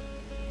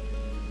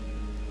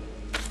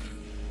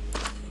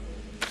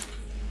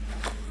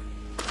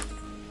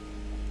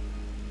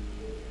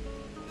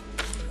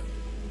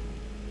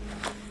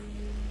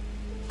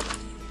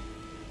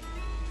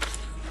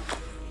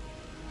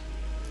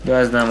 De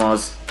ez nem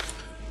az.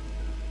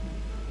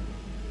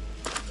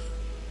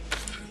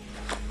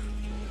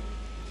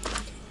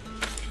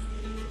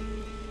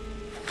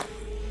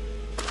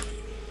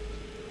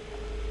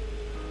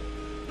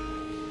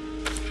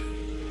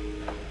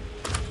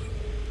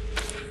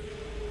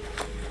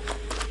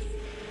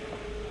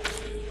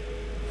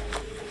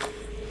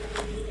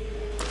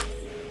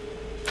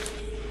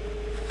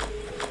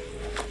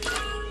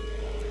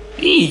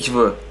 Így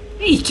van.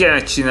 Így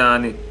kell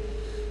csinálni.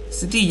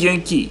 Ez így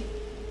jön ki.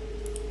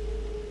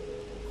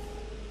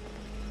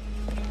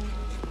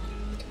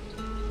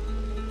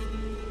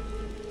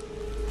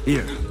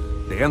 Here,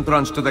 the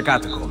entrance to the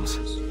catacombs.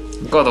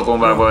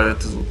 Katakombába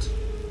lett az út.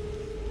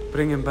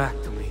 Bring him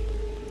back to me.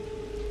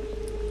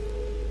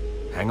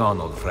 Hang on,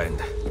 old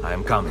friend. I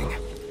am coming.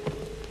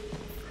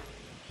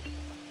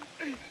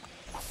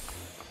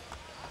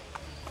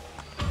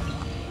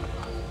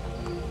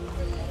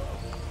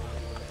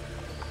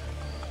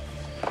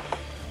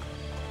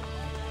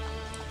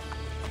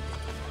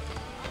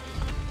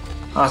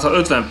 Hát ha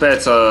 50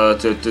 perc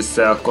alatt jött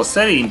össze, akkor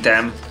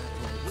szerintem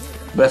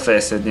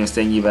befejezhetném ezt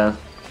ennyivel.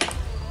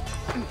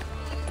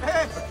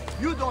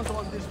 You don't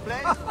want this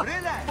place?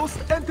 Relax. Most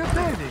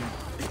entertaining.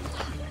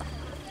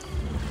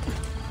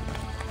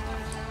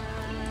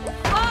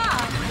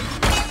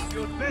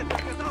 You'd better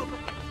get out of...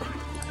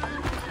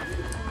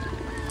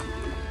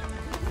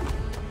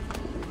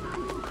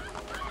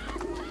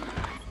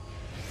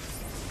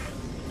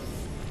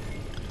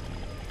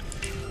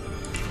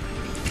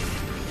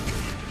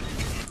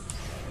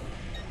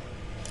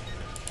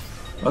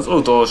 Az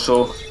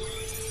utolsó.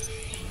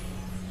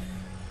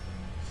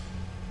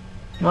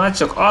 Már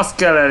csak azt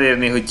kell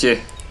elérni,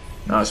 hogy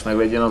most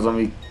meglegyen az,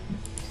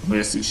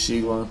 amire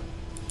szükség van.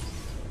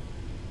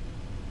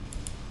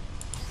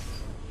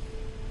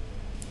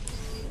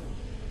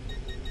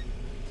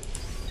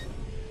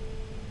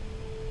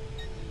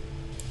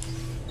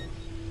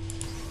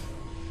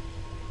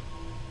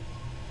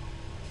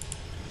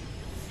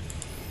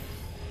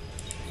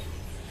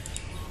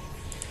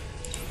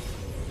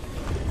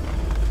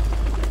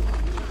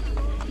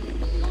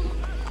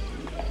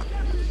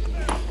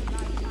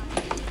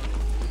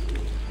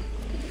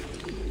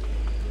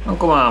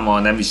 Akkor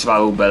már nem is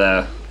válok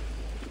bele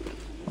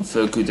a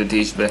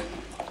fölküldetésbe.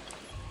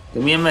 De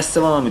milyen messze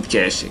van, amit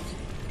keresik?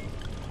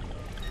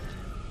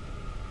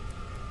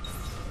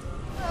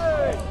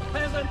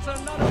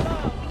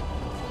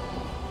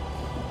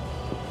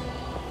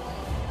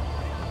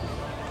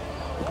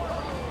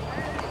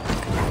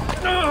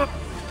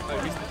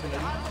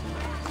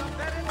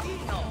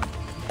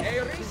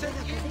 A recent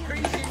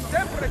increase in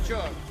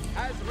temperature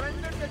has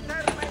rendered the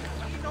terrain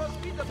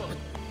inhospitable,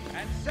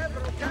 and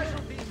several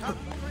casualties have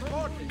been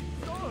reported.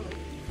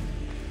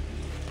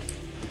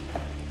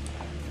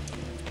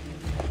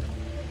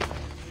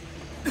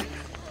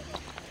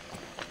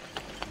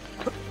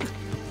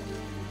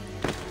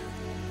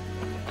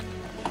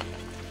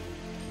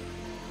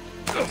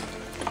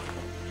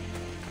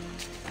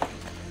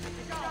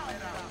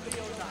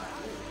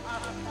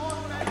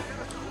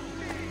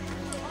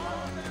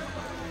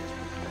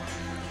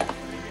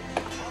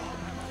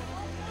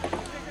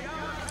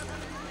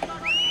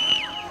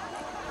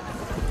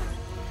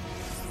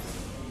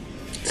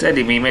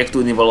 Szeretnék még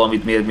megtudni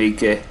valamit, miért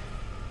még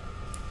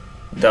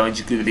Da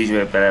Vinci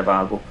küldetésbe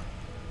belevágok.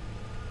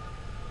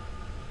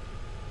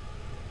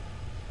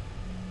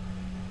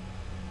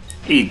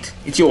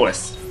 Itt jó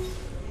lesz.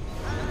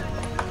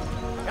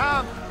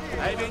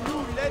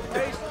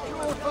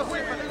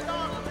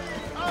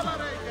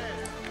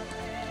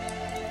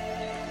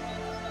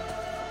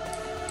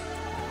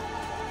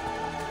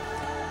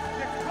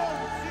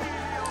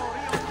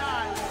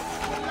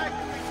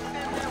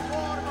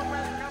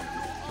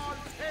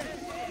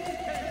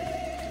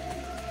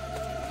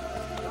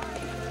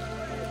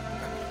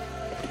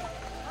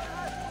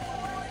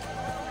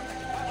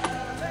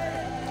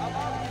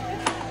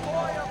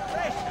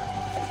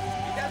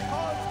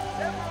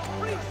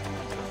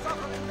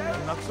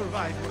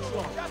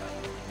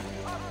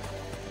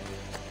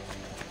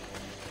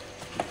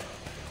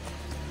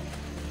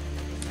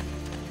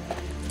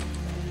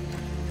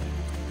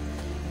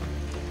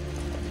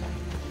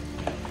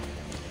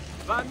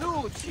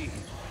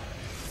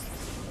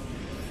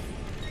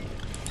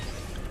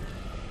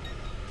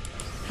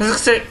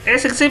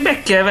 Ezek szerint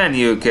meg kell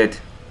venni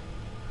őket.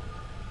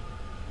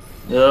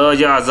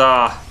 Hogy az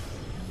a...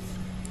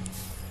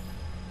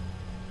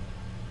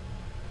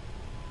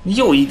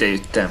 Jó, ide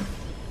jöttem.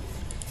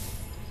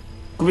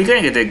 Akkor még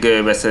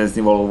rengeteg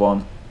beszerezni való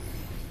van.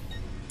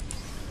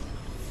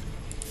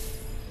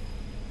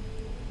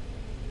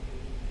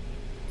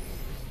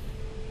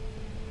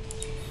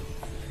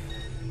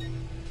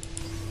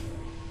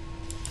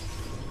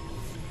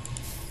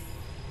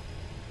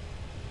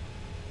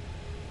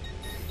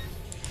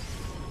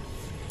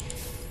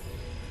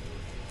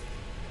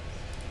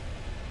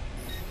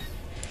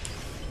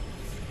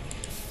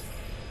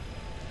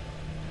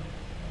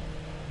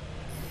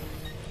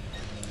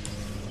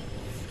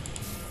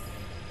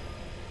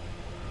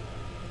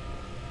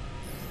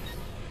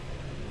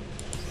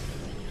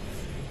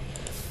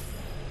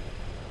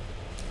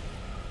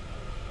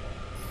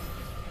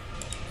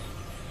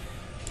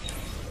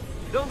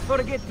 Don't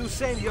forget to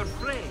send your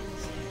friends.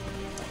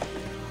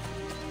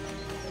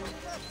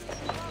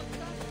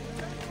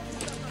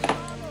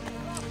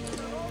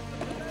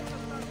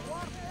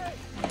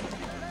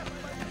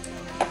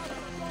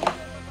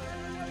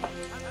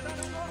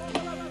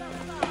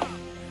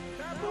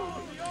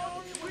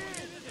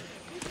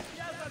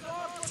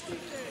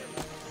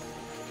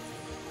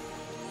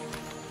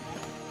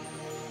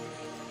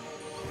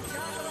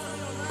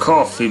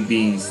 Coffee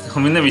beans,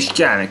 ami nem is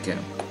kell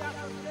nekem.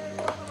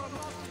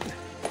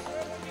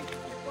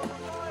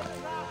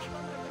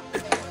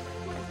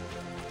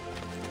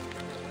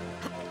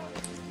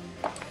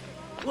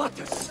 What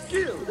a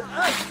skilled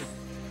athlete!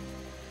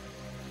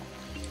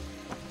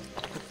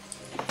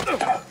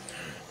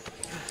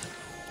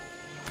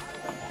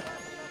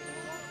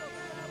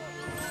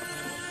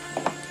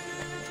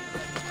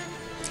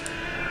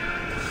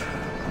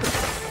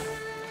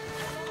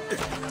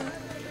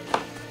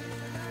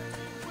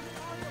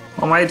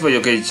 Ha már itt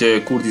vagyok,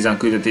 egy kurtizán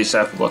küldetést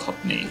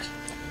elfogadhatnék.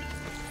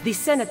 The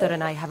senator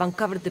and I have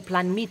uncovered the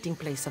planned meeting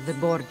place of the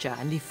Borgia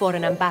and the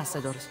foreign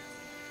ambassadors.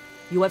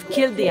 You have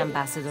killed the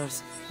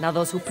ambassadors. Now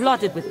those who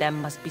plotted with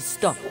them must be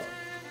stopped.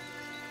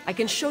 I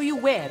can show you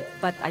where,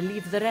 but I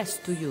leave the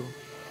rest to you.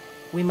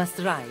 We must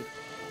ride.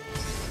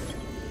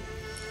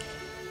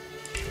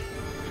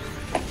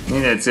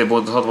 Minden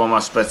célpont 60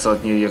 másodperc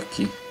alatt nyíljak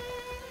ki.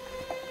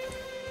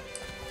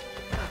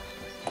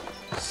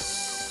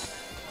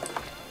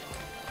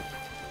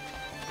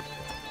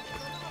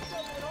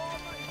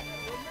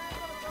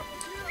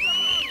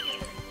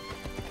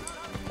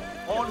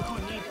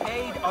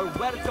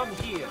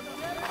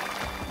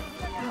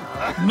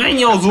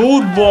 Menj az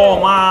útba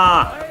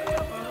már!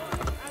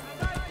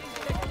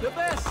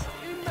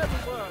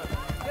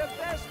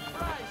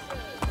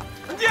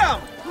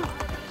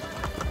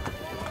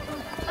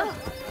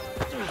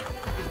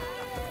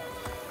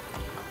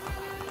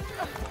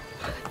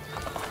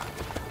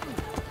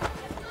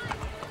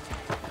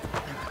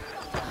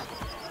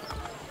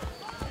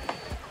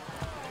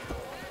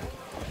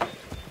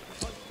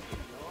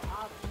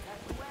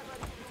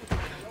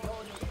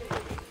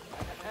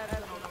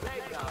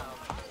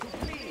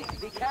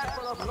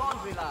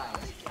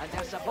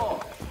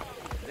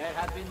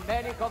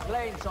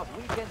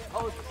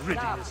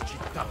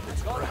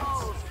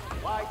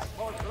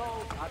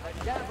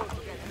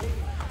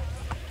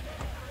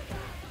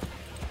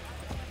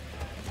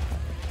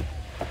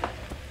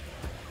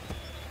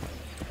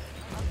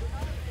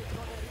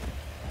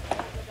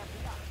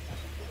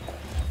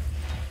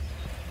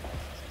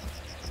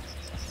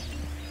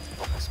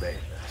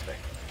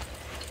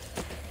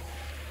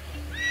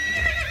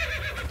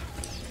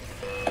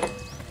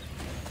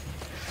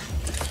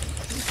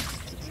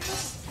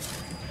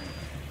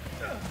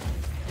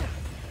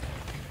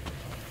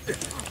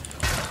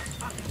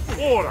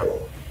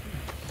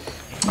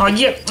 Oh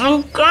yeah,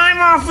 climb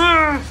off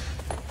her!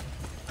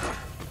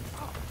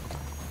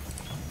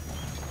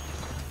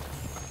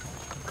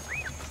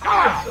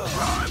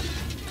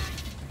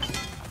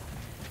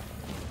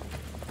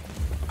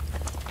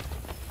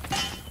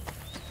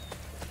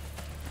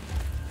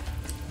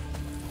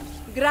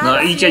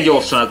 Na, így kell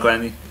gyorsanak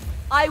lenni.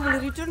 I will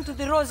return to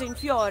the Rose in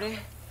Fiore.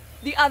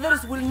 The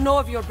others will know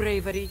of your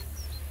bravery.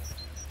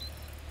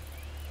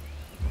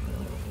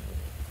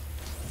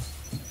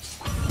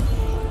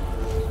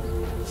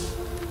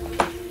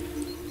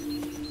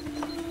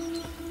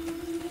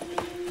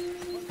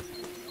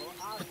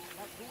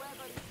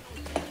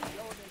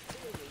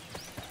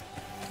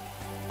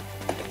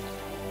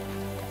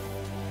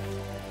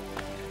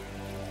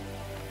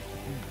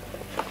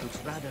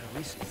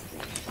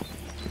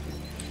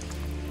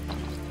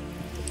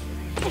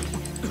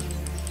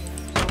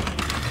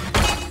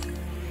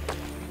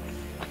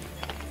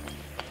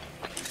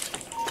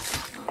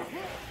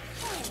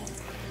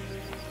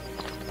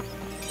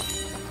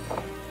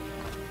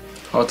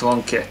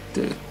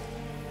 Hatvankettő.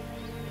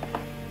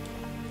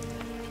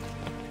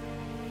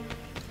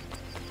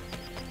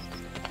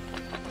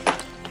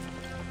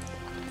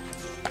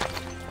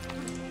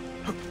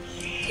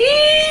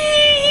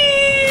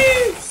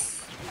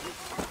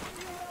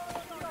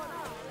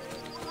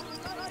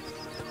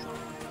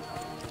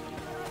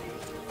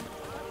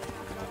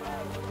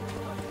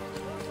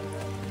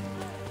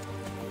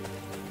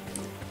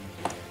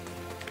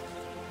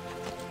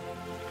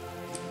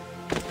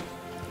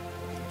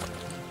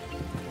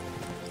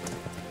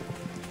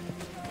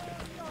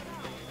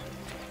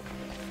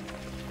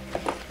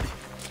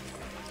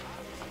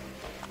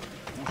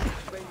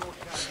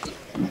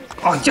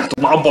 Adjátok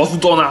már abba az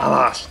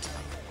utonállást!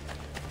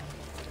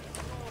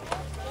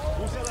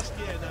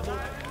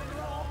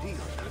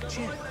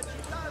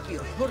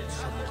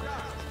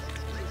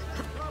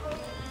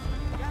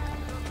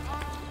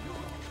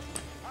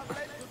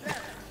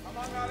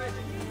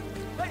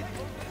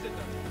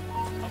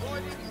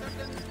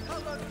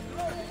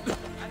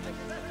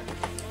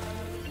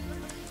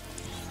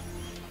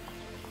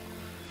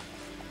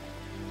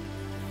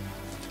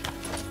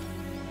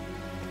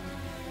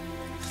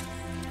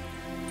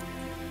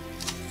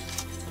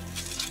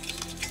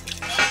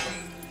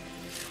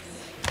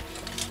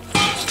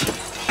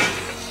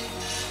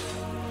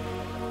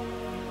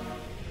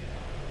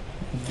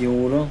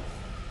 Jóra.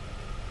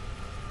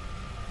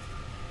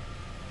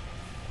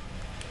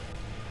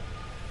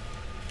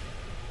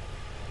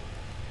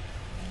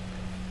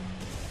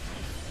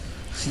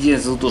 Figyelj,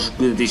 ez az utolsó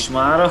küldetés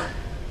mára.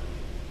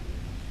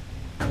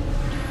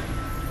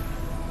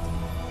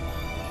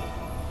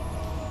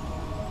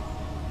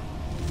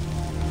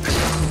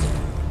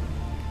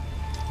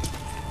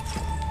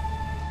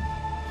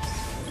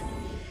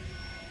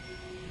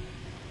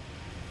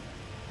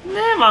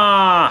 Nem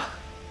áll!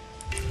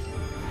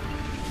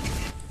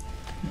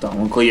 De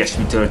amikor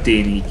ilyesmi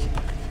történik.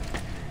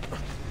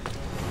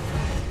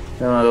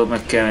 Leonardot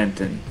meg kell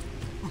menteni.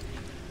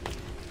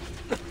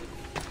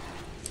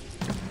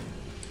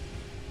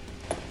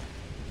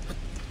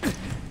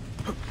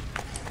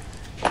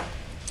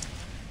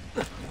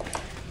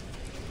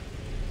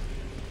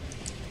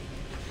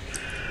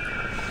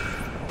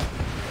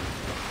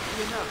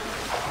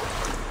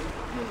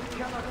 You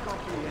cannot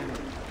comprehend.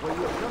 When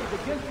you come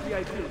against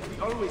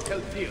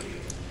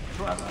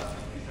trust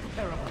is a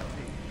terrible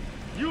thing.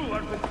 You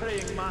are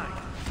betraying mine.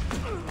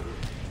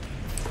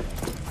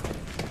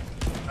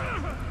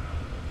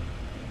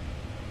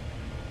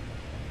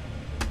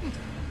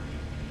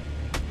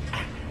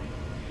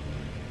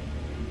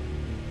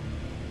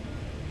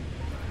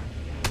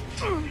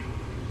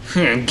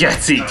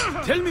 Getszik!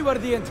 Tell me where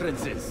the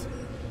entrance is.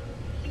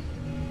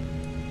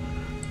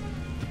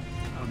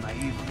 How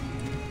naive.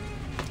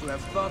 To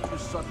have thought you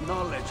sought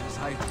knowledge as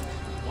I did.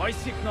 Why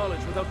seek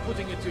knowledge without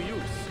putting it to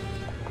use?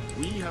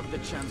 We have the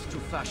chance to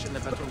fashion a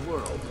better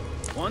world.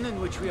 One in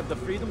which we have the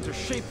freedom to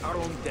shape our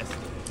own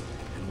destiny.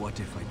 And what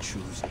if I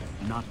choose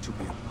not to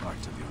be a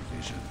part of your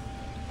vision?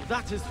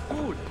 That is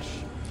foolish.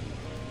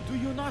 Do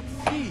you not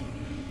see?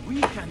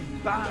 We can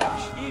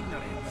banish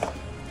ignorance.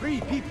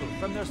 Free people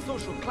from their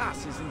social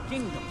classes and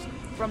kingdoms,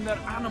 from their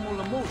animal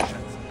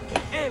emotions.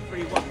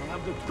 Everyone will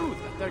have the truth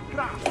at their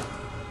grasp.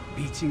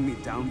 Beating me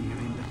down here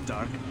in the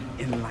dark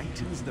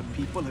enlightens the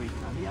people of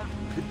Italia?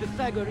 The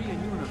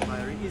Pythagorean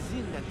unifier is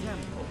in the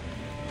temple.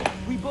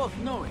 We both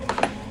know it.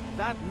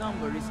 That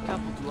number is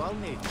coupled to all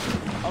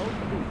nature, all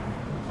food.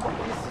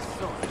 This is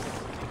source.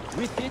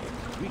 With it,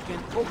 we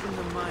can open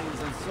the minds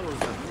and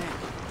souls of men.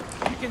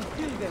 We can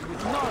fill them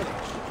with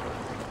knowledge.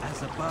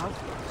 As above,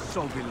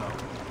 so below.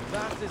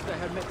 That is the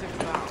Hermetic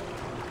vow.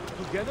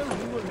 Together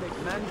we will make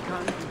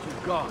mankind into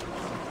gods.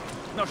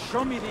 Now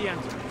show me the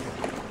entrance.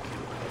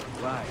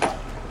 Why?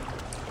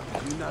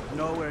 Do you not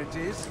know where it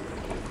is?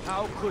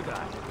 How could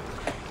I?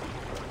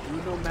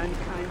 You know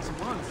mankind's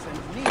wants and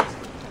needs.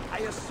 I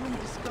assume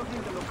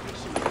discovering the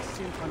location of the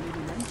simple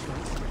little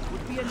entrance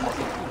would be an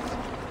easy feat.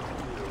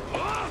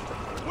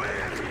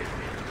 Where is it?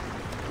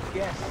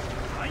 Yes.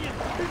 I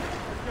insist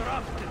that you're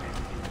obstinate.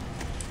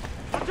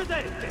 What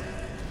today is this?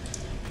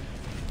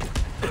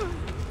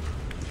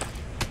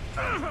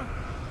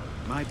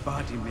 My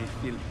body may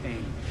feel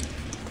pain,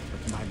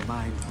 but my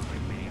mind will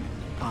remain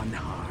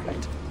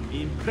unharmed.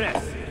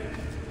 Impressive.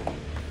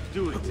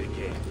 Do it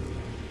again.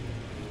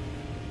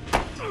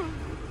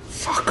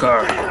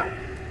 Fucker.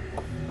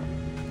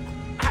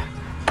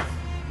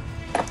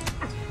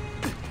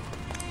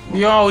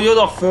 Jó, jön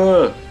a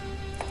föl!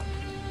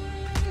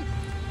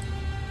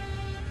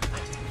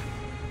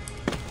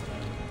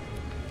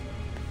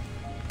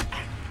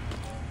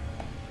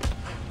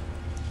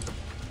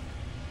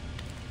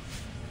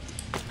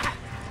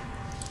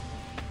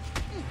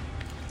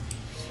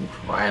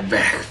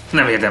 Emberek,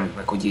 nem érdemlik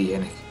meg, hogy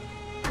éljenek.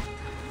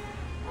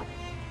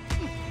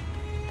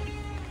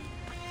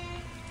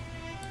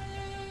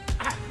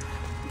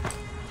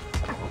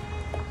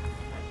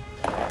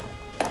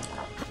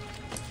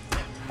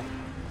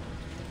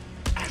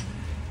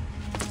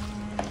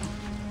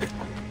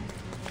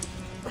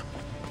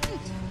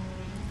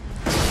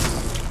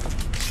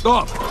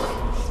 Stop!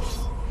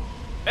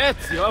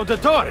 Ezio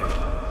Auditore!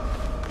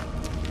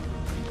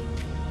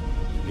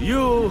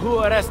 You who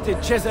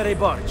arrested Cesare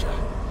Borgia,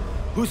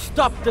 who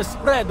stopped the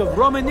spread of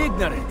Roman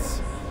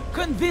ignorance,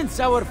 convince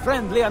our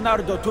friend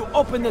Leonardo to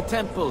open the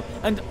temple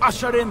and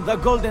usher in the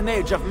golden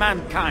age of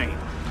mankind.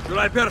 Shall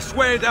I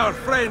persuade our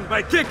friend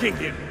by kicking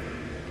him?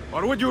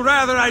 Or would you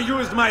rather I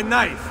used my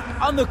knife?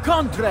 On the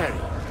contrary,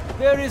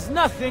 there is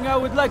nothing I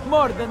would like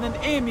more than an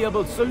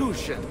amiable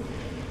solution.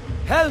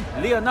 Help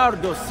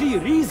Leonardo see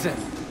reason.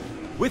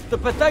 With the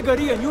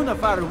Pythagorean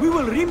unifier, we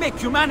will remake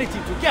humanity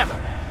together.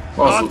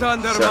 Not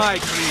under my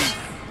creed.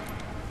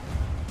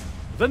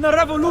 Then the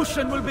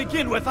revolution will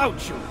begin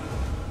without you.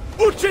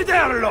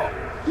 Ucciderlo!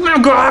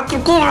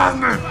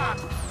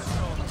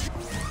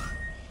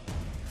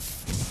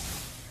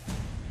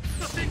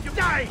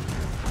 Die!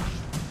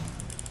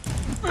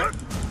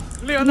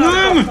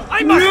 Leonardo,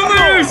 I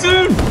must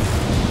go!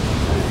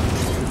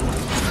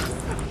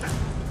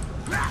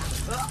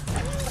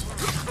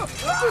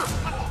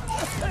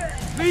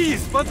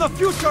 Please, for the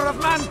future of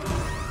man!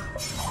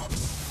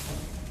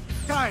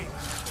 Time!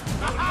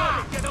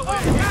 Get away!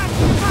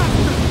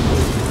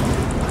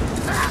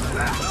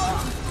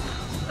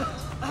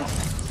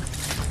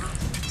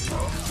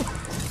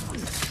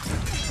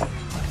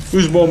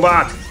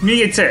 Füstbombák!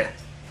 Még egyszer!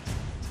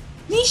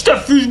 Nincs több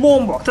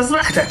füstbomba! Ez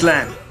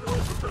lehetetlen!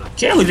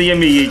 Kell, hogy legyen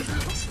még egy.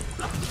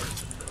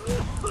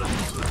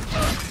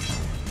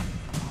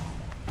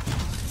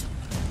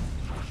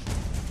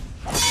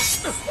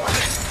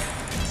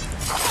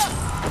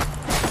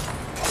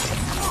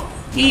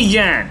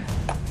 Igen!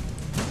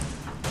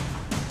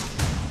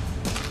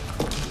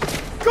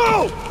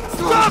 Go!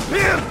 Stop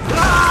him!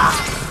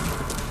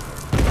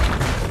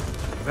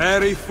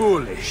 Very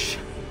foolish.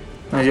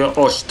 Nagyon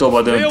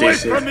ostoba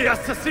döntés.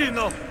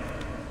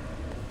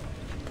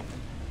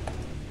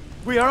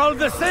 We are all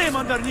the same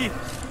underneath.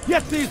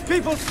 Yet these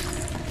people.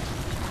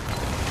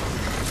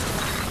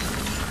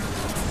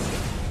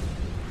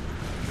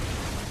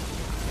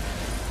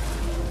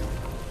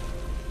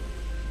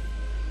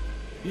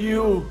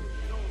 You,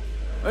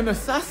 an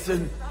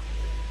assassin,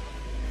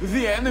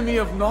 the enemy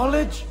of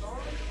knowledge?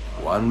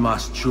 One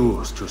must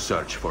choose to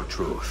search for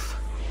truth.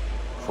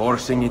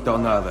 Forcing it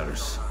on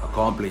others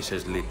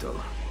accomplishes little.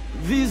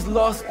 These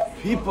lost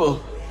people.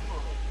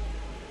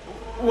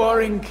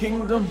 warring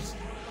kingdoms,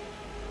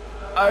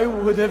 I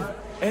would have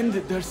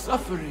ended their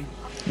suffering.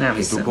 Nem Tu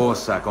hiszem.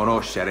 possa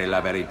conoscere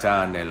la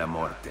verità nella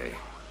morte.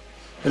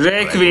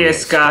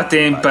 Requiescat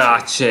in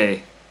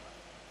pace.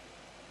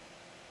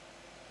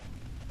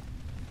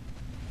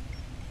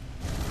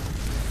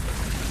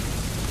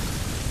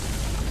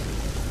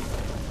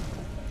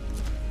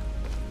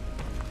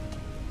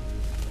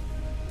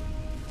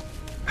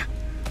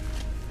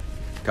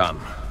 Come,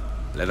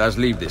 let us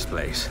leave this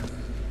place.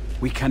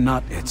 We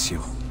cannot,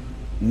 Ezio.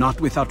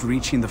 Not without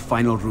reaching the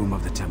final room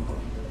of the temple.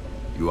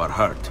 You are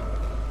hurt.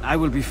 I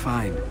will be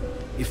fine.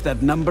 If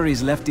that number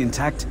is left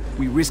intact,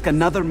 we risk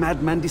another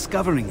madman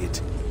discovering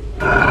it.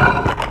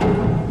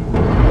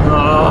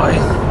 Aj,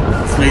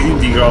 ez még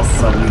mindig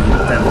rosszabb, mint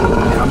a tempó.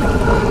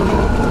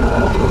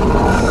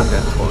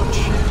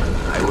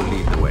 I will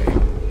lead the way.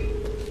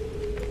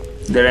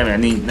 De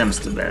remélem nem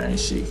több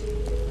ellenség.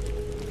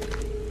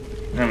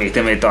 Nem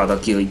értem, hogy tartok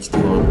ki, hogy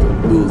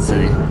tudod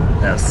dulceli.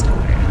 Ez.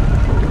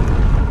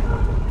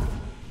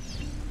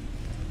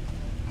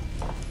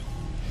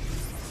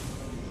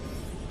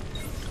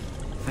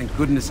 Thank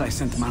goodness I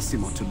sent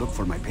Massimo to look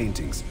for my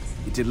paintings.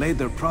 It delayed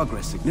their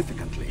progress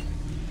significantly.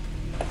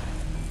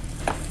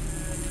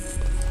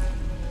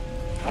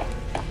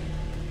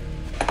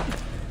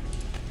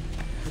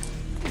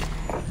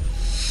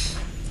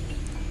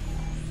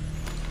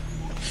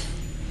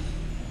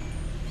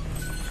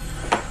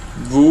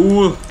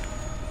 Ghoul.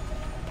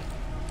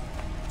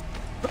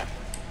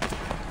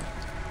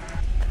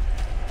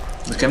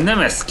 Nekem nem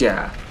ez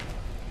kell.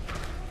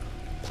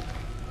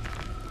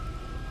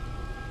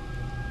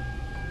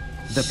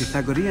 The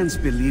Pythagoreans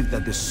believed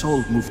that the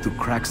soul moved through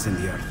cracks in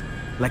the earth.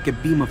 Like a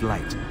beam of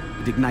light,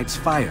 it ignites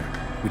fire,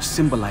 which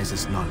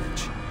symbolizes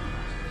knowledge.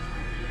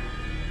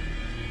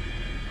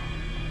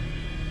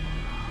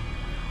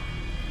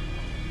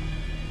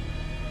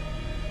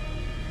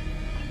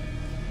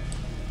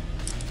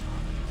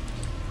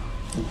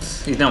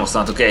 Itt nem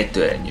használhatok egy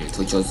törnyőt,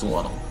 hogyha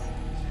zuhanok.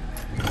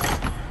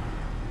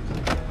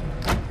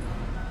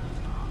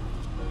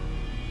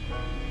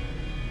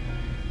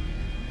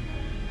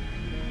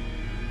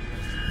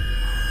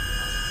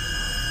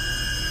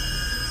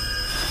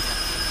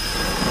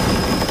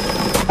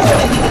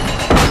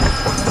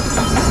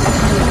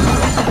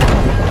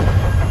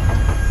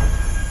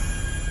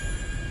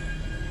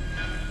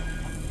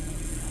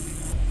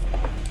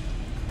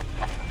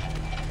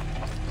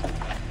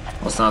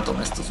 Használhatom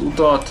ezt az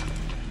utat.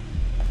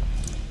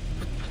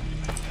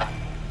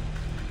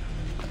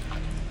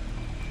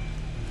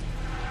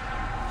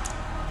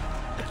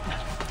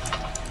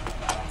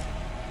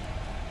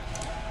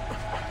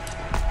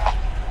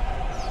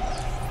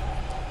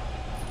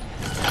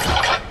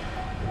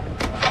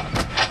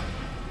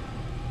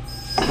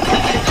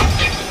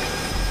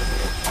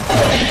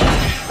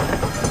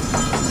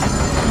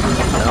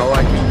 Now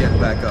I can get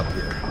back up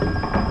here.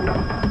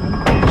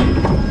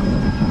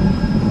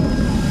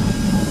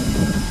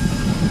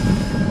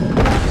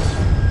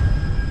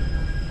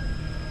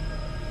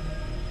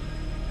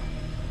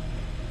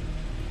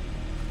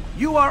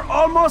 You are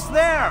almost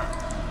there!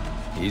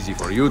 Easy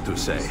for you to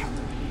say.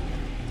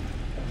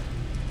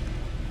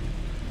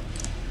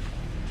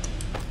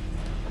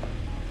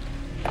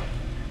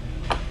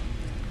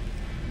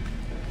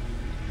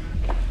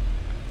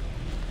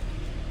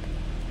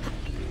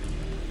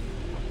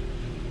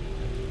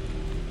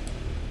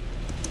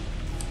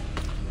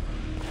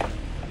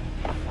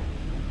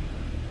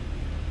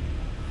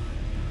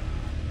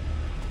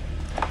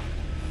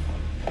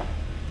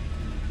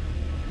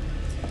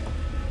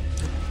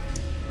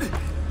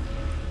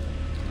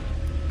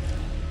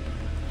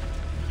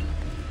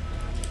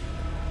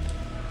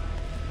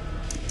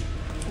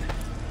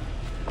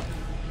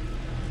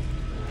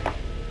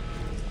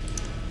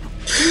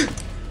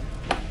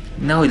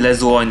 Nehogy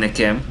lezuhanj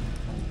nekem.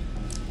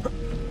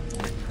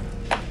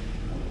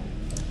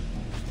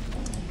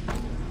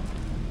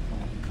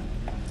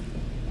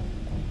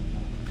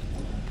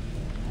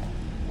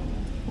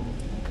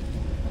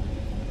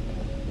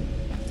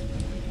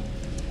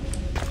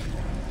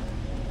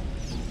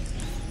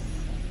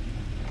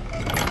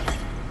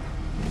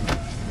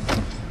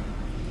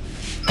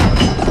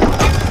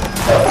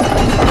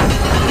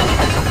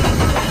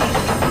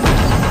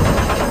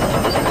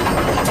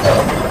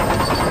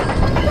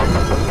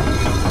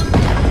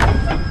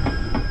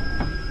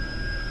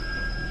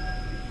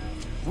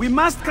 We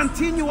must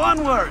continue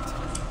onward!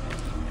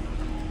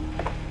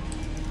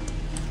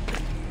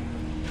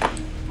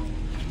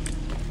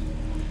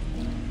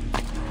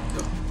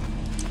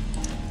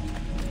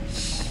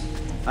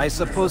 I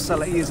suppose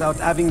Salah is out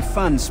having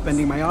fun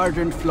spending my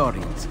hard-earned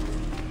florins.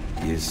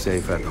 He is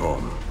safe at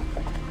home.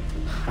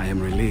 I am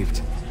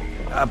relieved.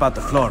 About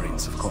the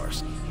florins, of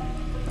course.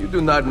 You do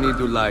not need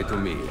to lie to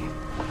me.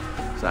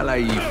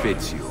 Salai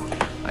fits you.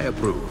 I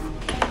approve.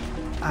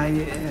 I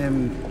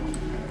am...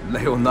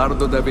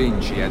 Leonardo da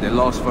Vinci at a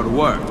loss for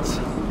words.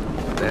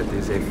 That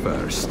is a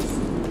first.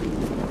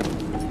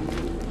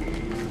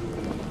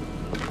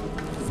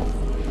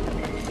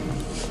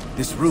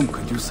 This room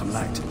could use some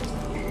light.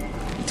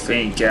 Itt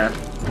fény kell.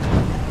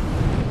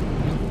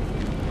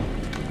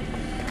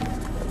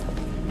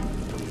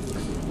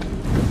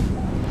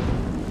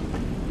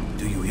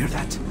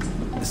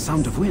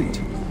 sound of wind.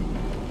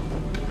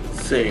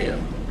 Szél.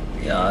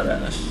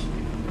 Járás.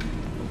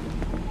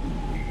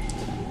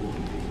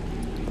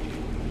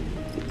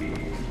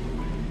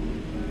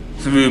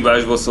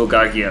 Bűbásból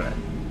szokák jelen.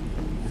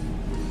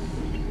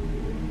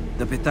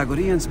 The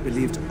Pythagoreans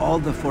believed all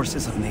the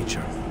forces of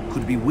nature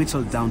could be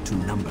whittled down to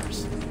numbers.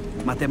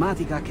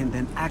 Mathematica can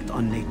then act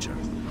on nature,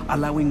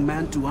 allowing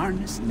man to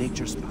harness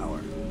nature's power.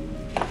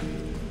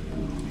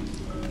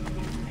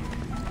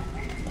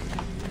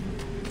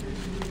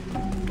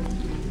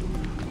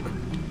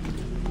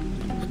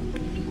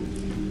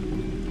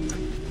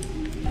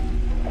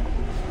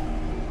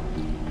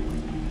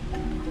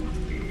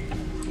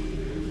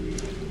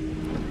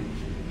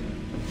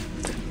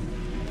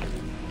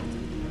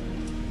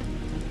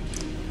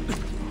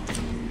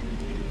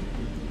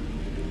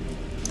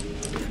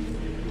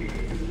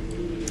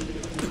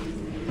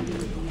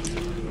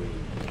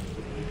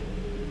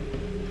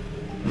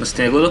 Azt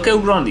tényleg oda kell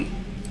ugrani?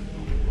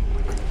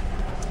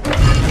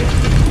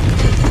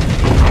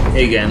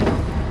 Igen.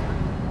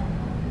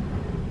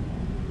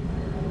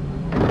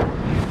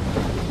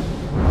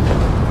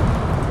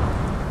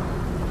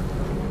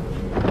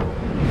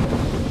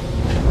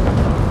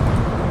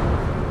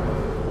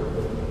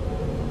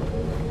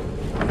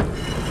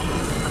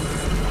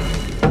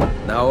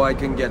 Now I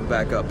can get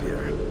back up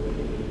here.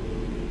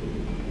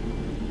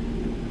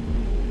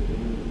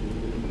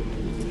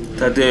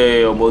 Tehát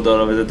jobb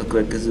oldalra vezet a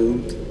következő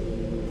út.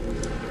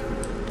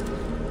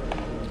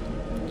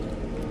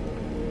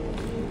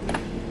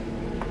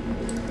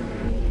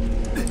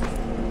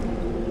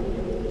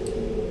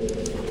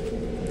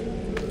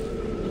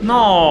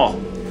 No!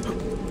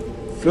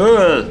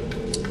 Föl!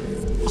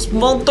 Azt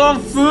mondtam,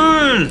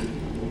 föl!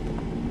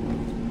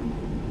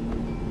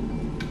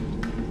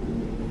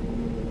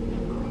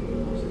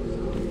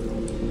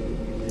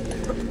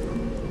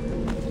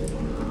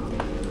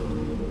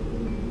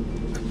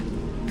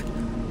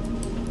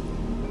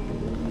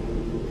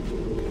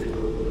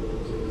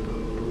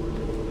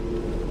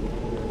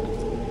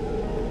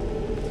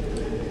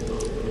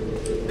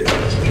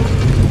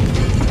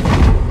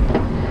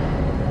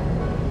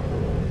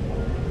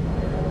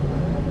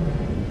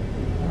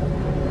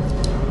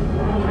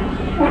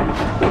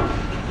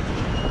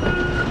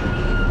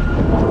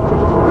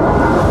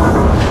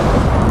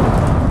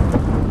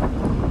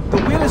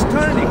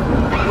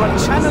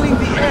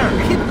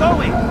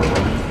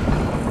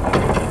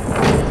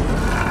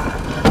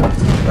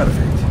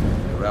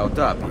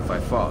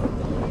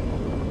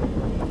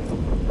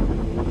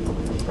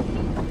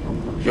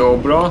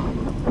 Jobbra.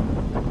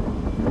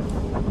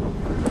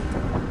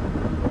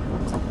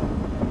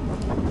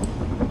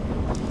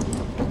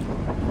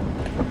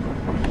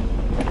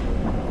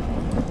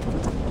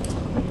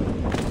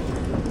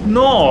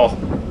 No!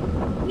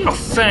 Mi a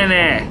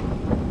fene?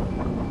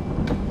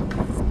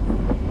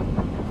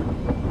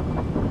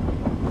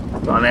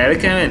 Talán erre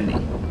kell menni?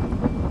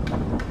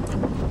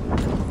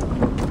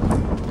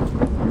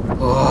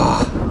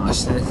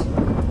 Istenek.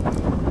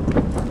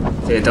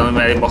 Féltem, hogy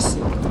már egy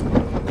basszul.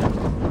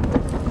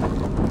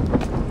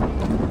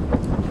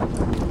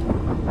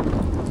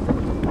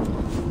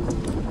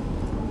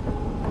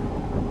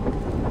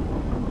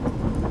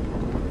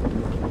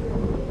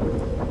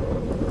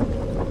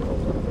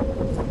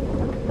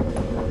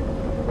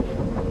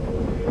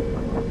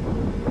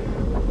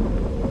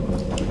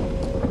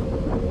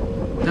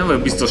 Nem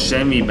vagyok biztos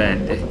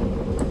semmiben, de...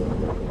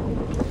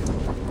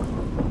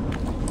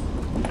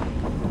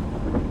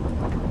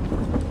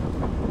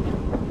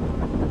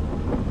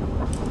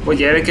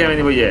 Vagy erre kell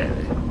menni, vagy erre?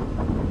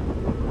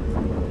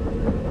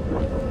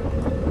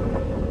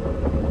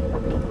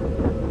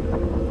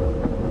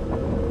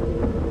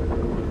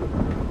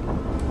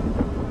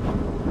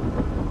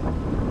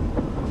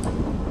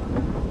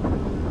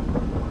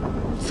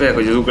 Félek,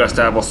 hogy az ugrást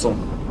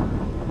elbasszom.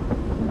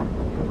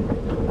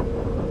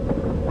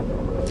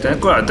 De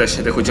akkor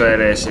áteshetek, hogyha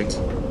erre esik.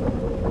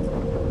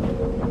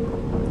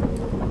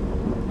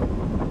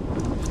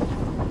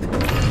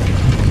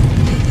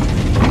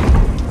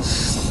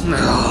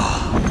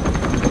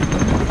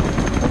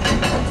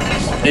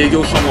 Elég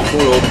gyorsan a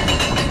forró.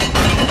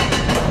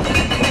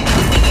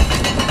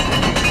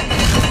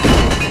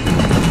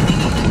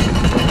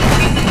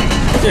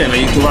 Gyere,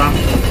 megyünk tovább.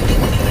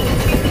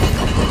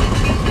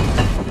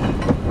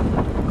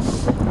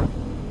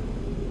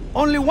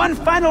 Only one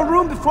final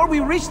room before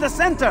we reach the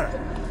center.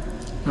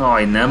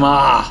 Aj, nem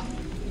áh!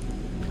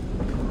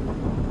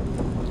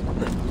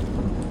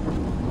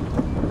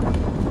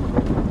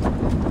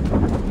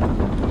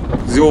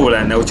 Ez jó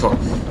lenne, hogyha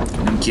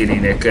nem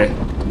kérnének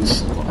túl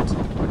sokat.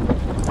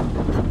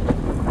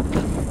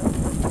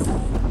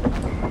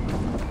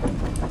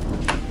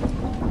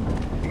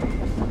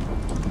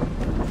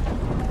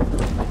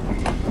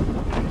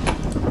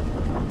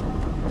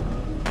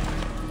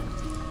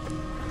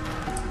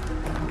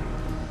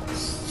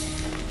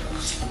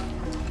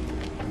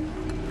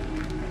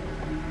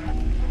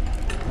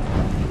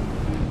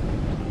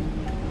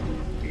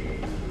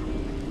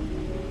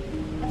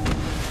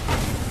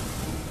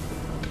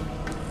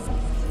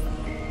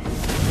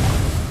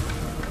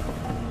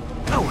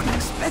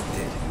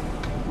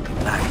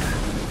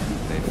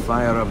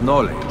 fire of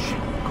knowledge.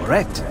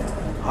 Correct.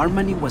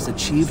 Harmony was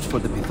achieved for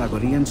the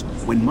Pythagoreans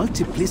when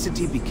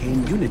multiplicity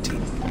became unity,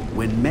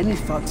 when many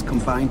thoughts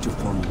combined to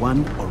form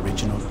one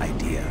original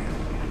idea.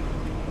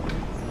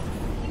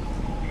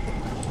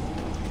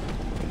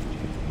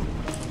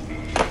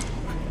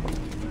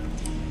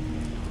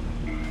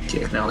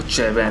 Kérne, hogy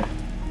cserben.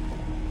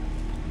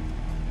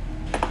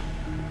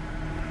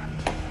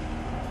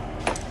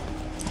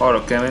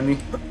 Arra kell menni.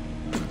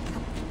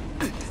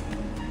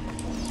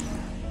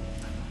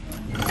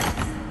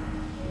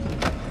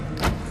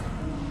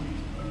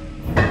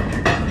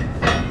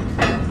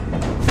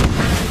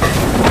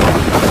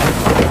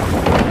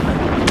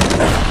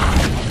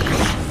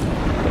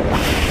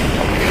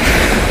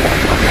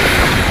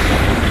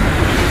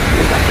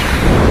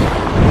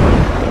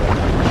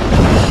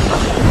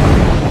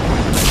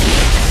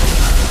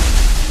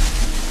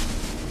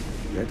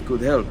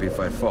 Could help if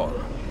I fall.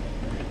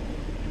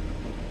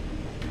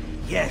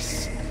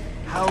 Yes.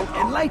 How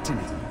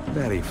enlightening.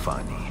 Very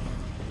funny.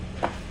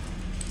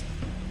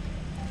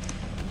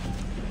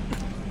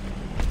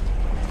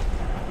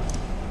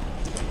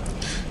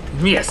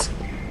 Mi ez?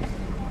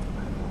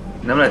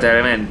 Nem lehet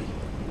erre menni.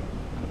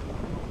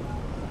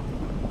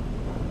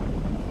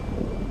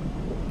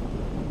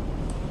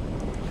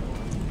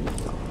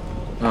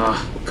 Ah,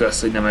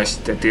 kösz, hogy nem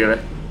esítettél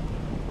le.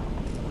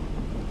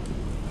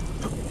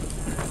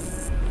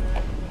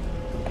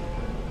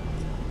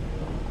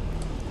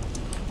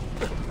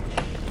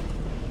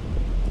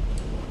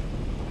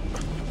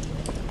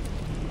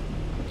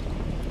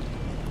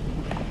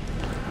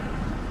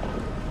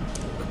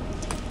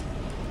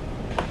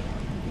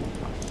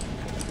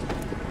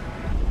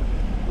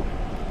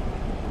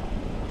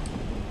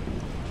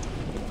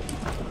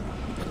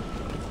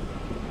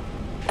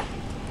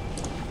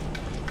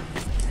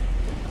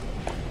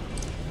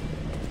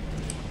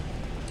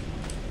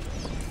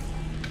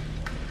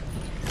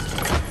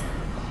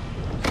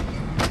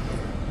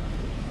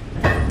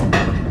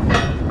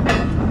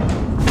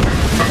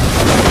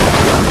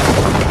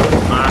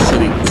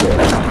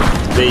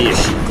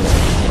 Teljesítve.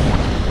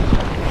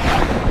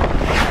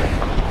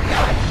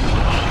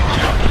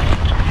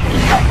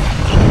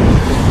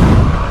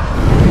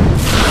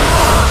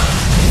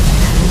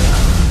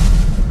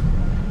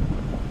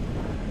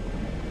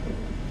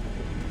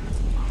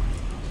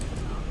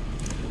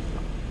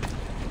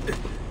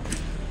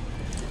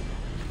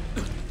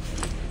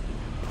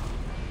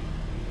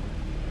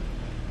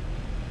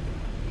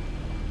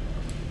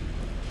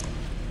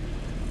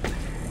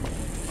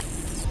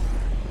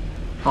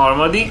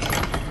 Harmadik.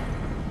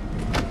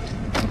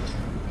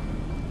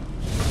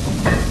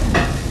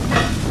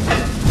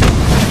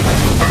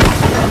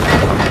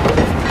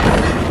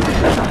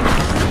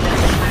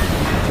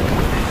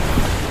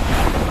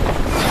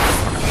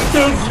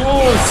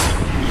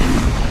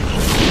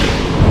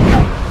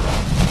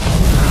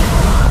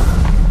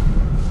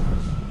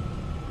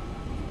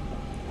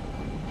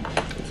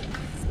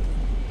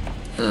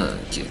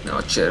 Két ne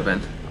a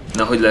cserben.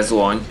 Nehogy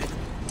lezuhanj.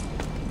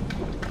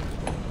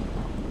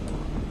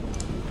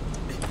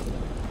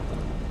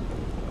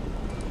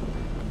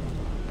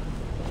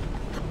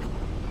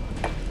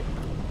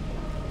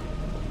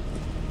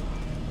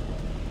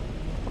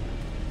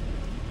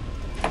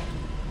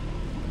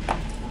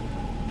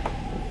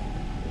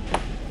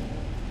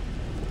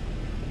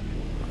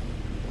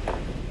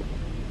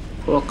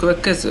 Hol a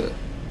következő?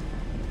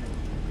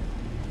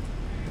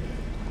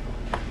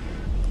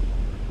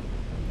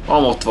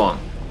 Ott van.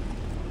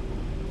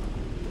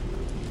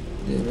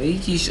 De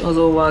így is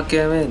azonban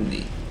kell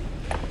menni.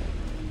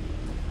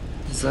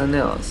 Ez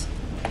lenne az.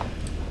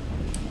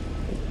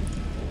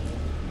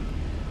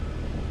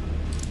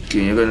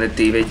 Könyörgöm, ne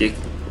tévedjek.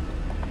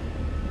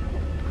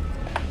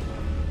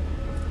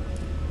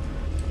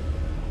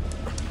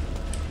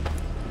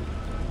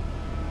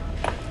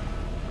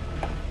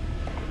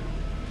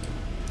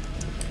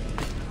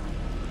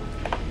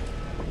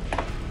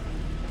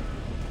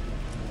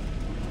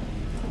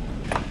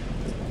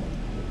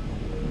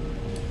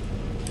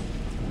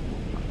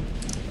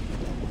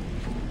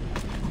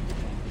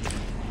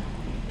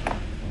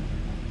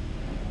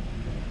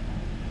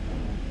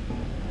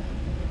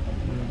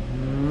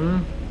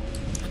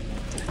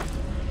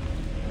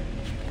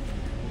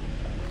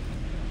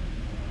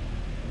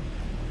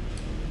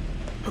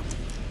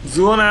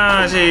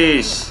 Zónás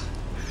is!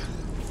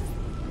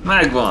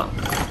 Megvan!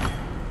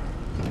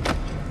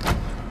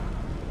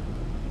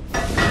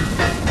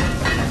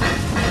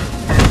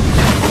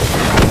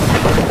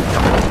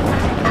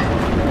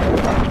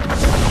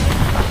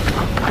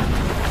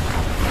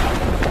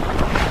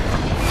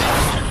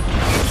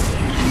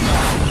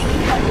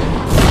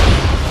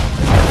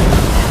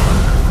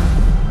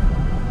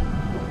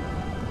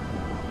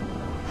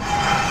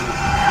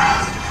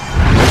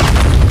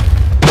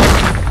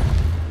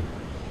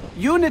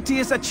 Unity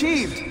is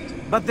achieved,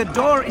 but the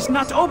door is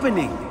not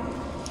opening.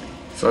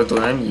 Szóval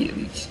nem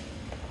nyílik.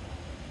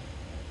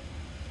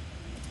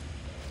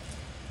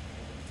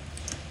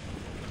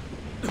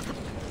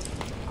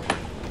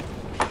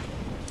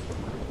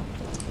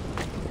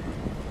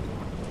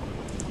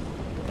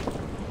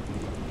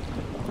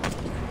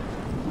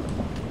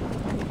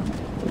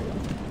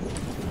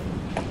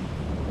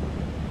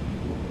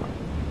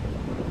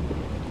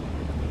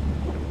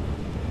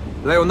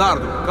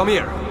 Leonardo, come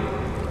here.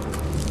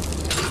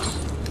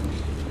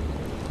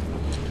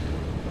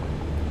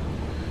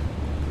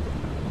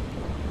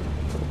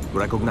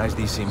 Recognize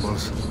these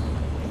symbols?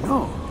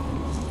 No.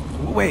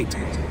 Wait.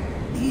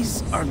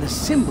 These are the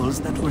symbols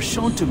that were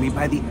shown to me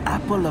by the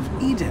Apple of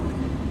Eden.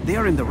 They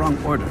are in the wrong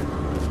order.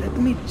 Let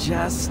me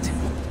just...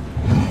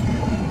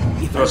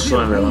 If I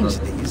rearrange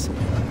these...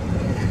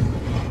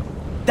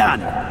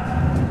 Done!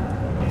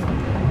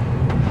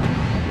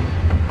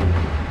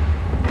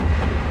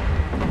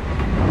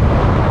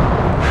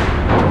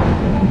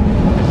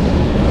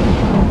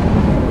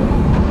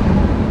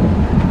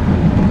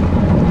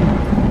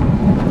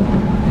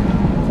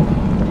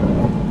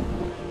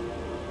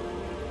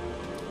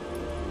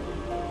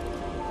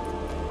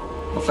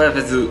 A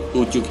felfedező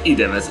útjuk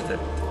ide vezetett.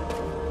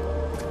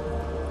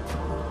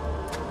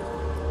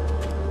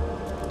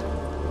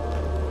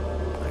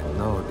 I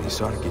know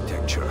this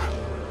architecture.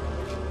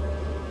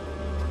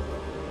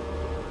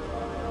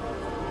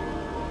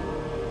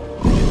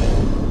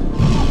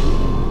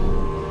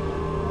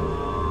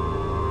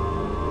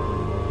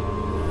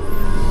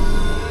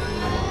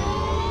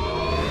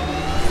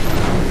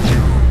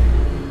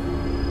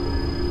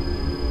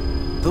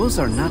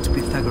 Those are not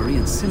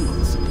Pythagorean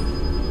symbols.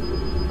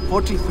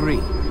 43,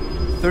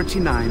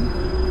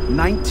 39,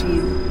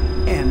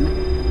 19,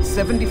 N,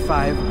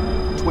 75,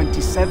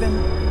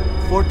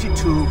 27,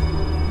 42,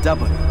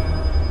 W.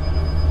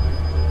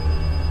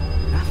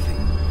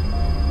 Nothing.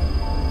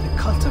 The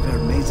cult of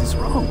Hermes is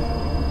wrong.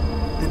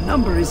 The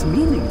number is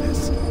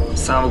meaningless.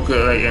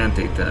 Számukra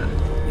jelentéktelen.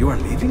 You are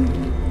leaving?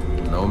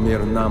 No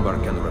mere number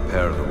can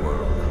repair the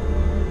world.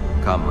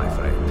 Come, my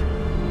friend.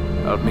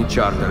 Help me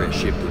charter a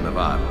ship to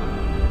Navarre.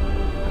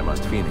 I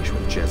must finish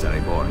with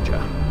Cesare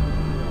Borgia.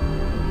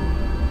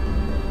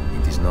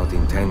 It is not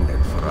intended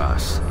for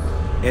us.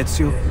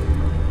 Ezio,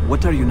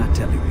 what are you not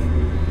telling me?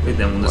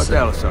 What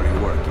else are you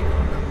working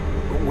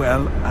on?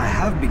 Well, I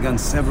have begun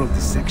several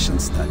dissection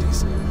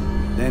studies.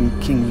 Then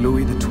King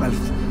Louis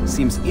XII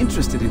seems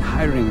interested in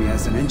hiring me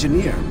as an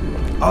engineer.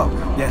 Oh,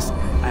 yes,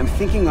 I'm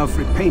thinking of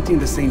repainting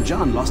the St.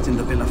 John lost in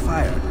the Villa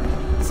Fire.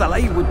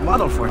 Salai would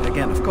model for it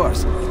again, of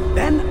course.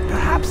 Then,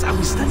 perhaps I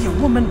will study a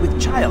woman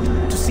with child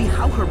to see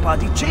how her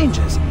body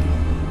changes.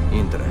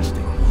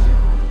 Interesting.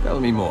 Tell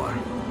me more.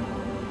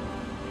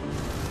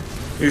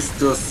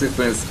 History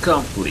sequence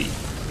complete.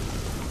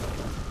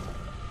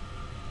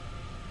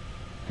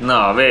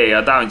 Na, vej,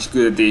 a damage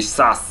küldetés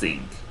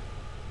sassing.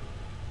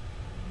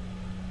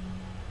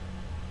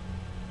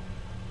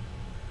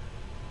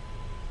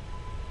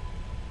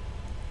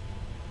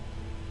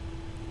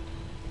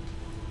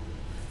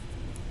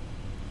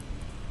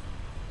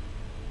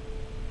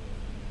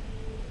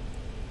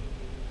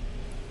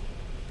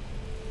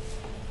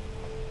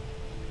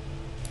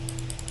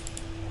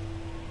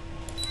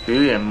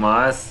 Billion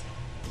miles.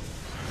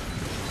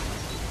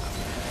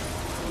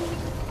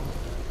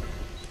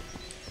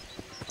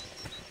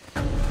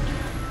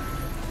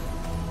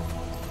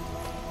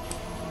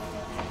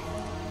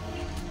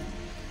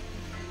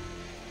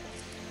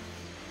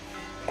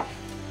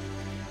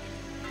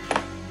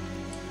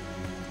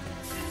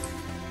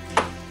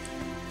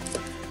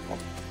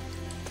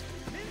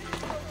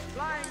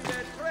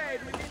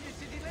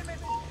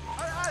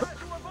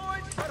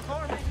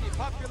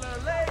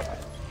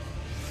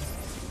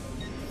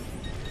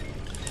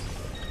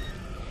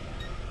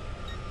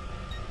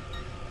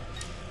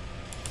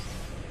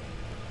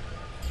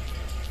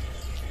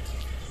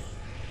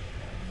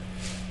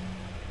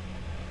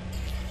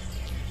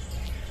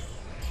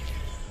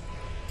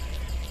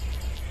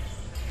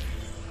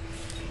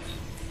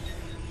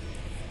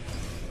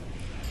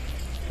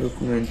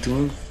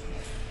 Dokumentum.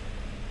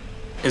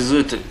 Ez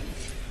 5.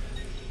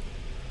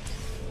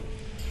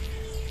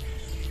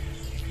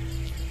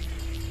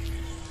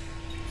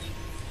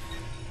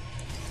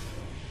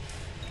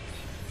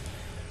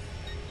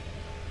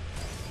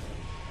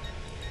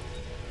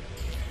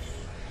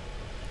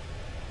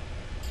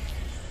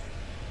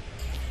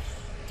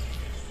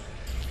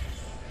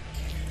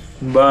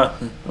 Ba,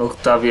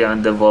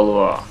 Octavian de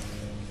Valois.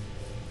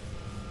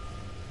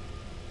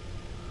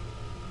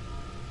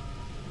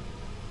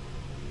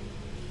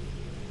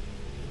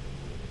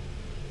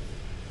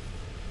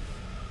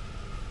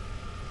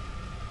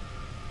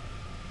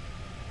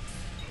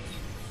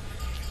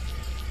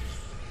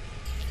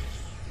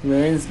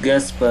 Vince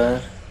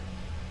Gaspar,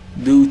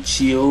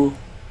 Duccio,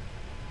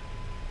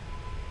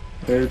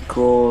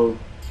 Ercole,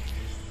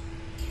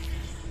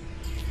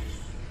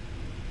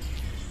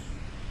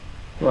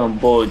 Van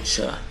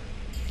Borgia.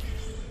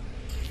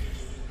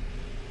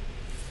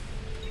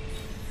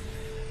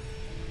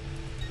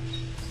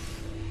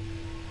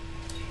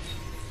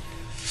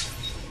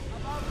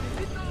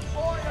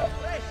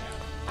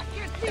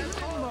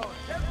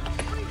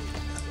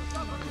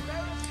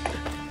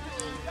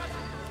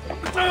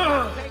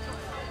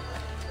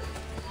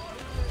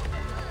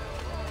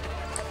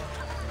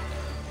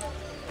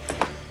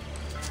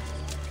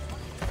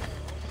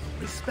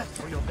 Respect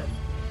for your men.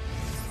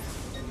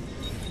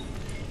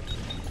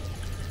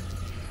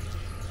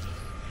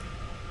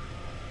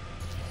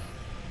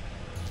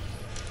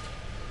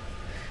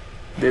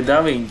 The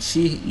Da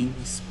Vinci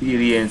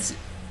experience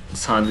is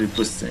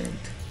 100%.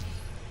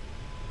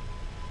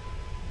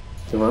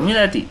 Szóval mi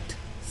lehet itt?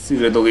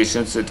 Secret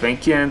Location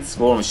 59,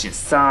 War Machine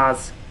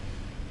 100,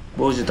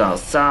 Bojadan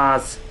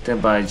 100,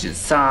 Temperature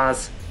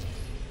 100,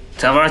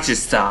 Temperature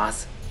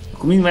 100.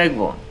 Akkor mind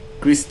megvan.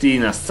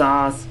 Christina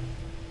 100,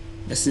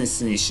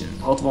 Assassination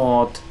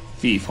 66,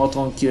 Thief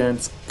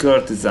 69,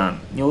 Courtesan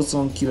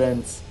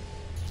 89,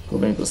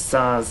 akkor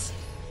 100.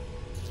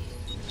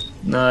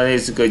 Na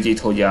nézzük, hogy itt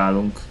hogy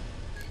állunk.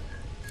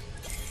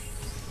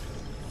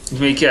 Itt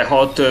még kell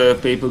 6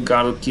 paper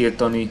guardot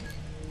kiirtani.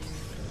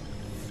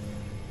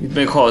 Itt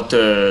még 6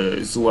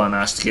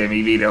 zuhanást kell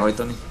még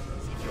végrehajtani.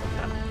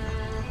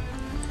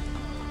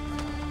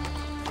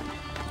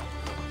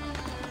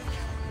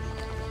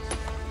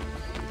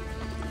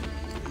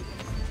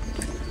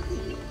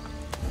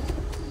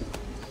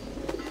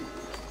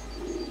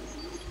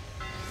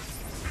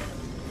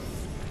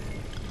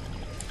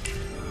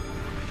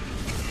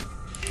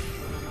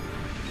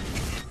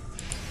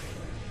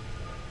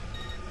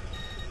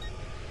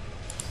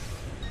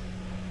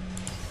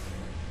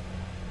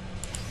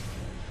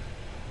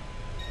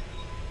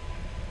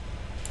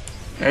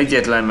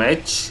 Egyetlen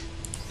meccs.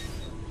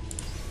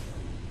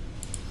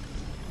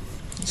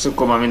 És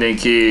akkor már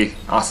mindenki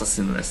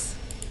assassin lesz.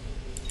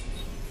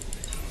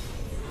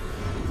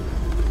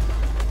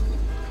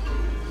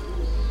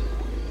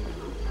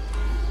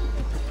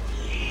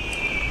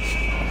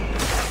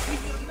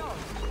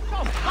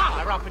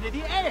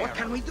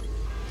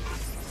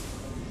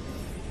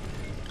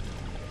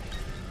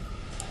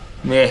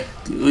 Mi?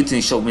 Úgy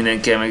tűnik sok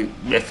minden kell meg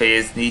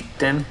befejezni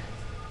itten.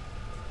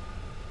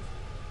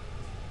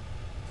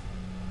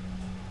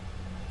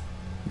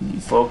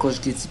 Falkos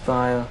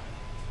gicipálya.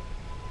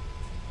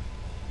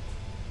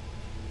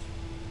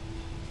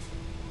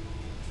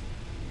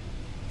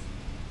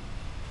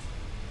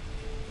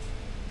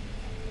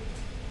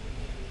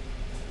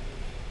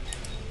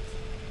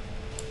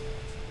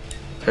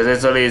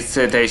 Ez a rész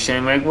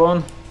teljesen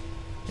megvan.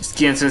 Ez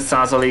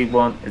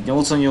 90%-ban, ez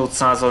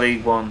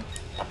 88%-ban.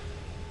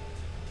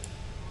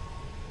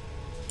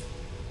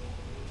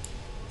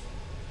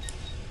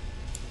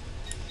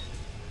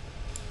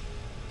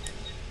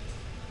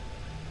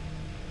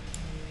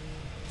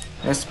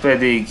 Ez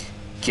pedig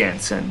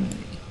 94.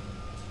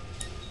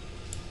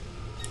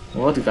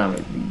 Vatikán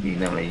még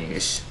nem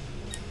lényeges.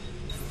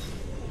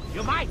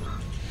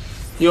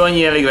 Jó,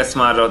 annyi elég lesz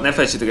márra, ne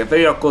felejtsétek el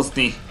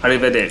feliratkozni,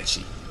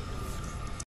 arrivederci!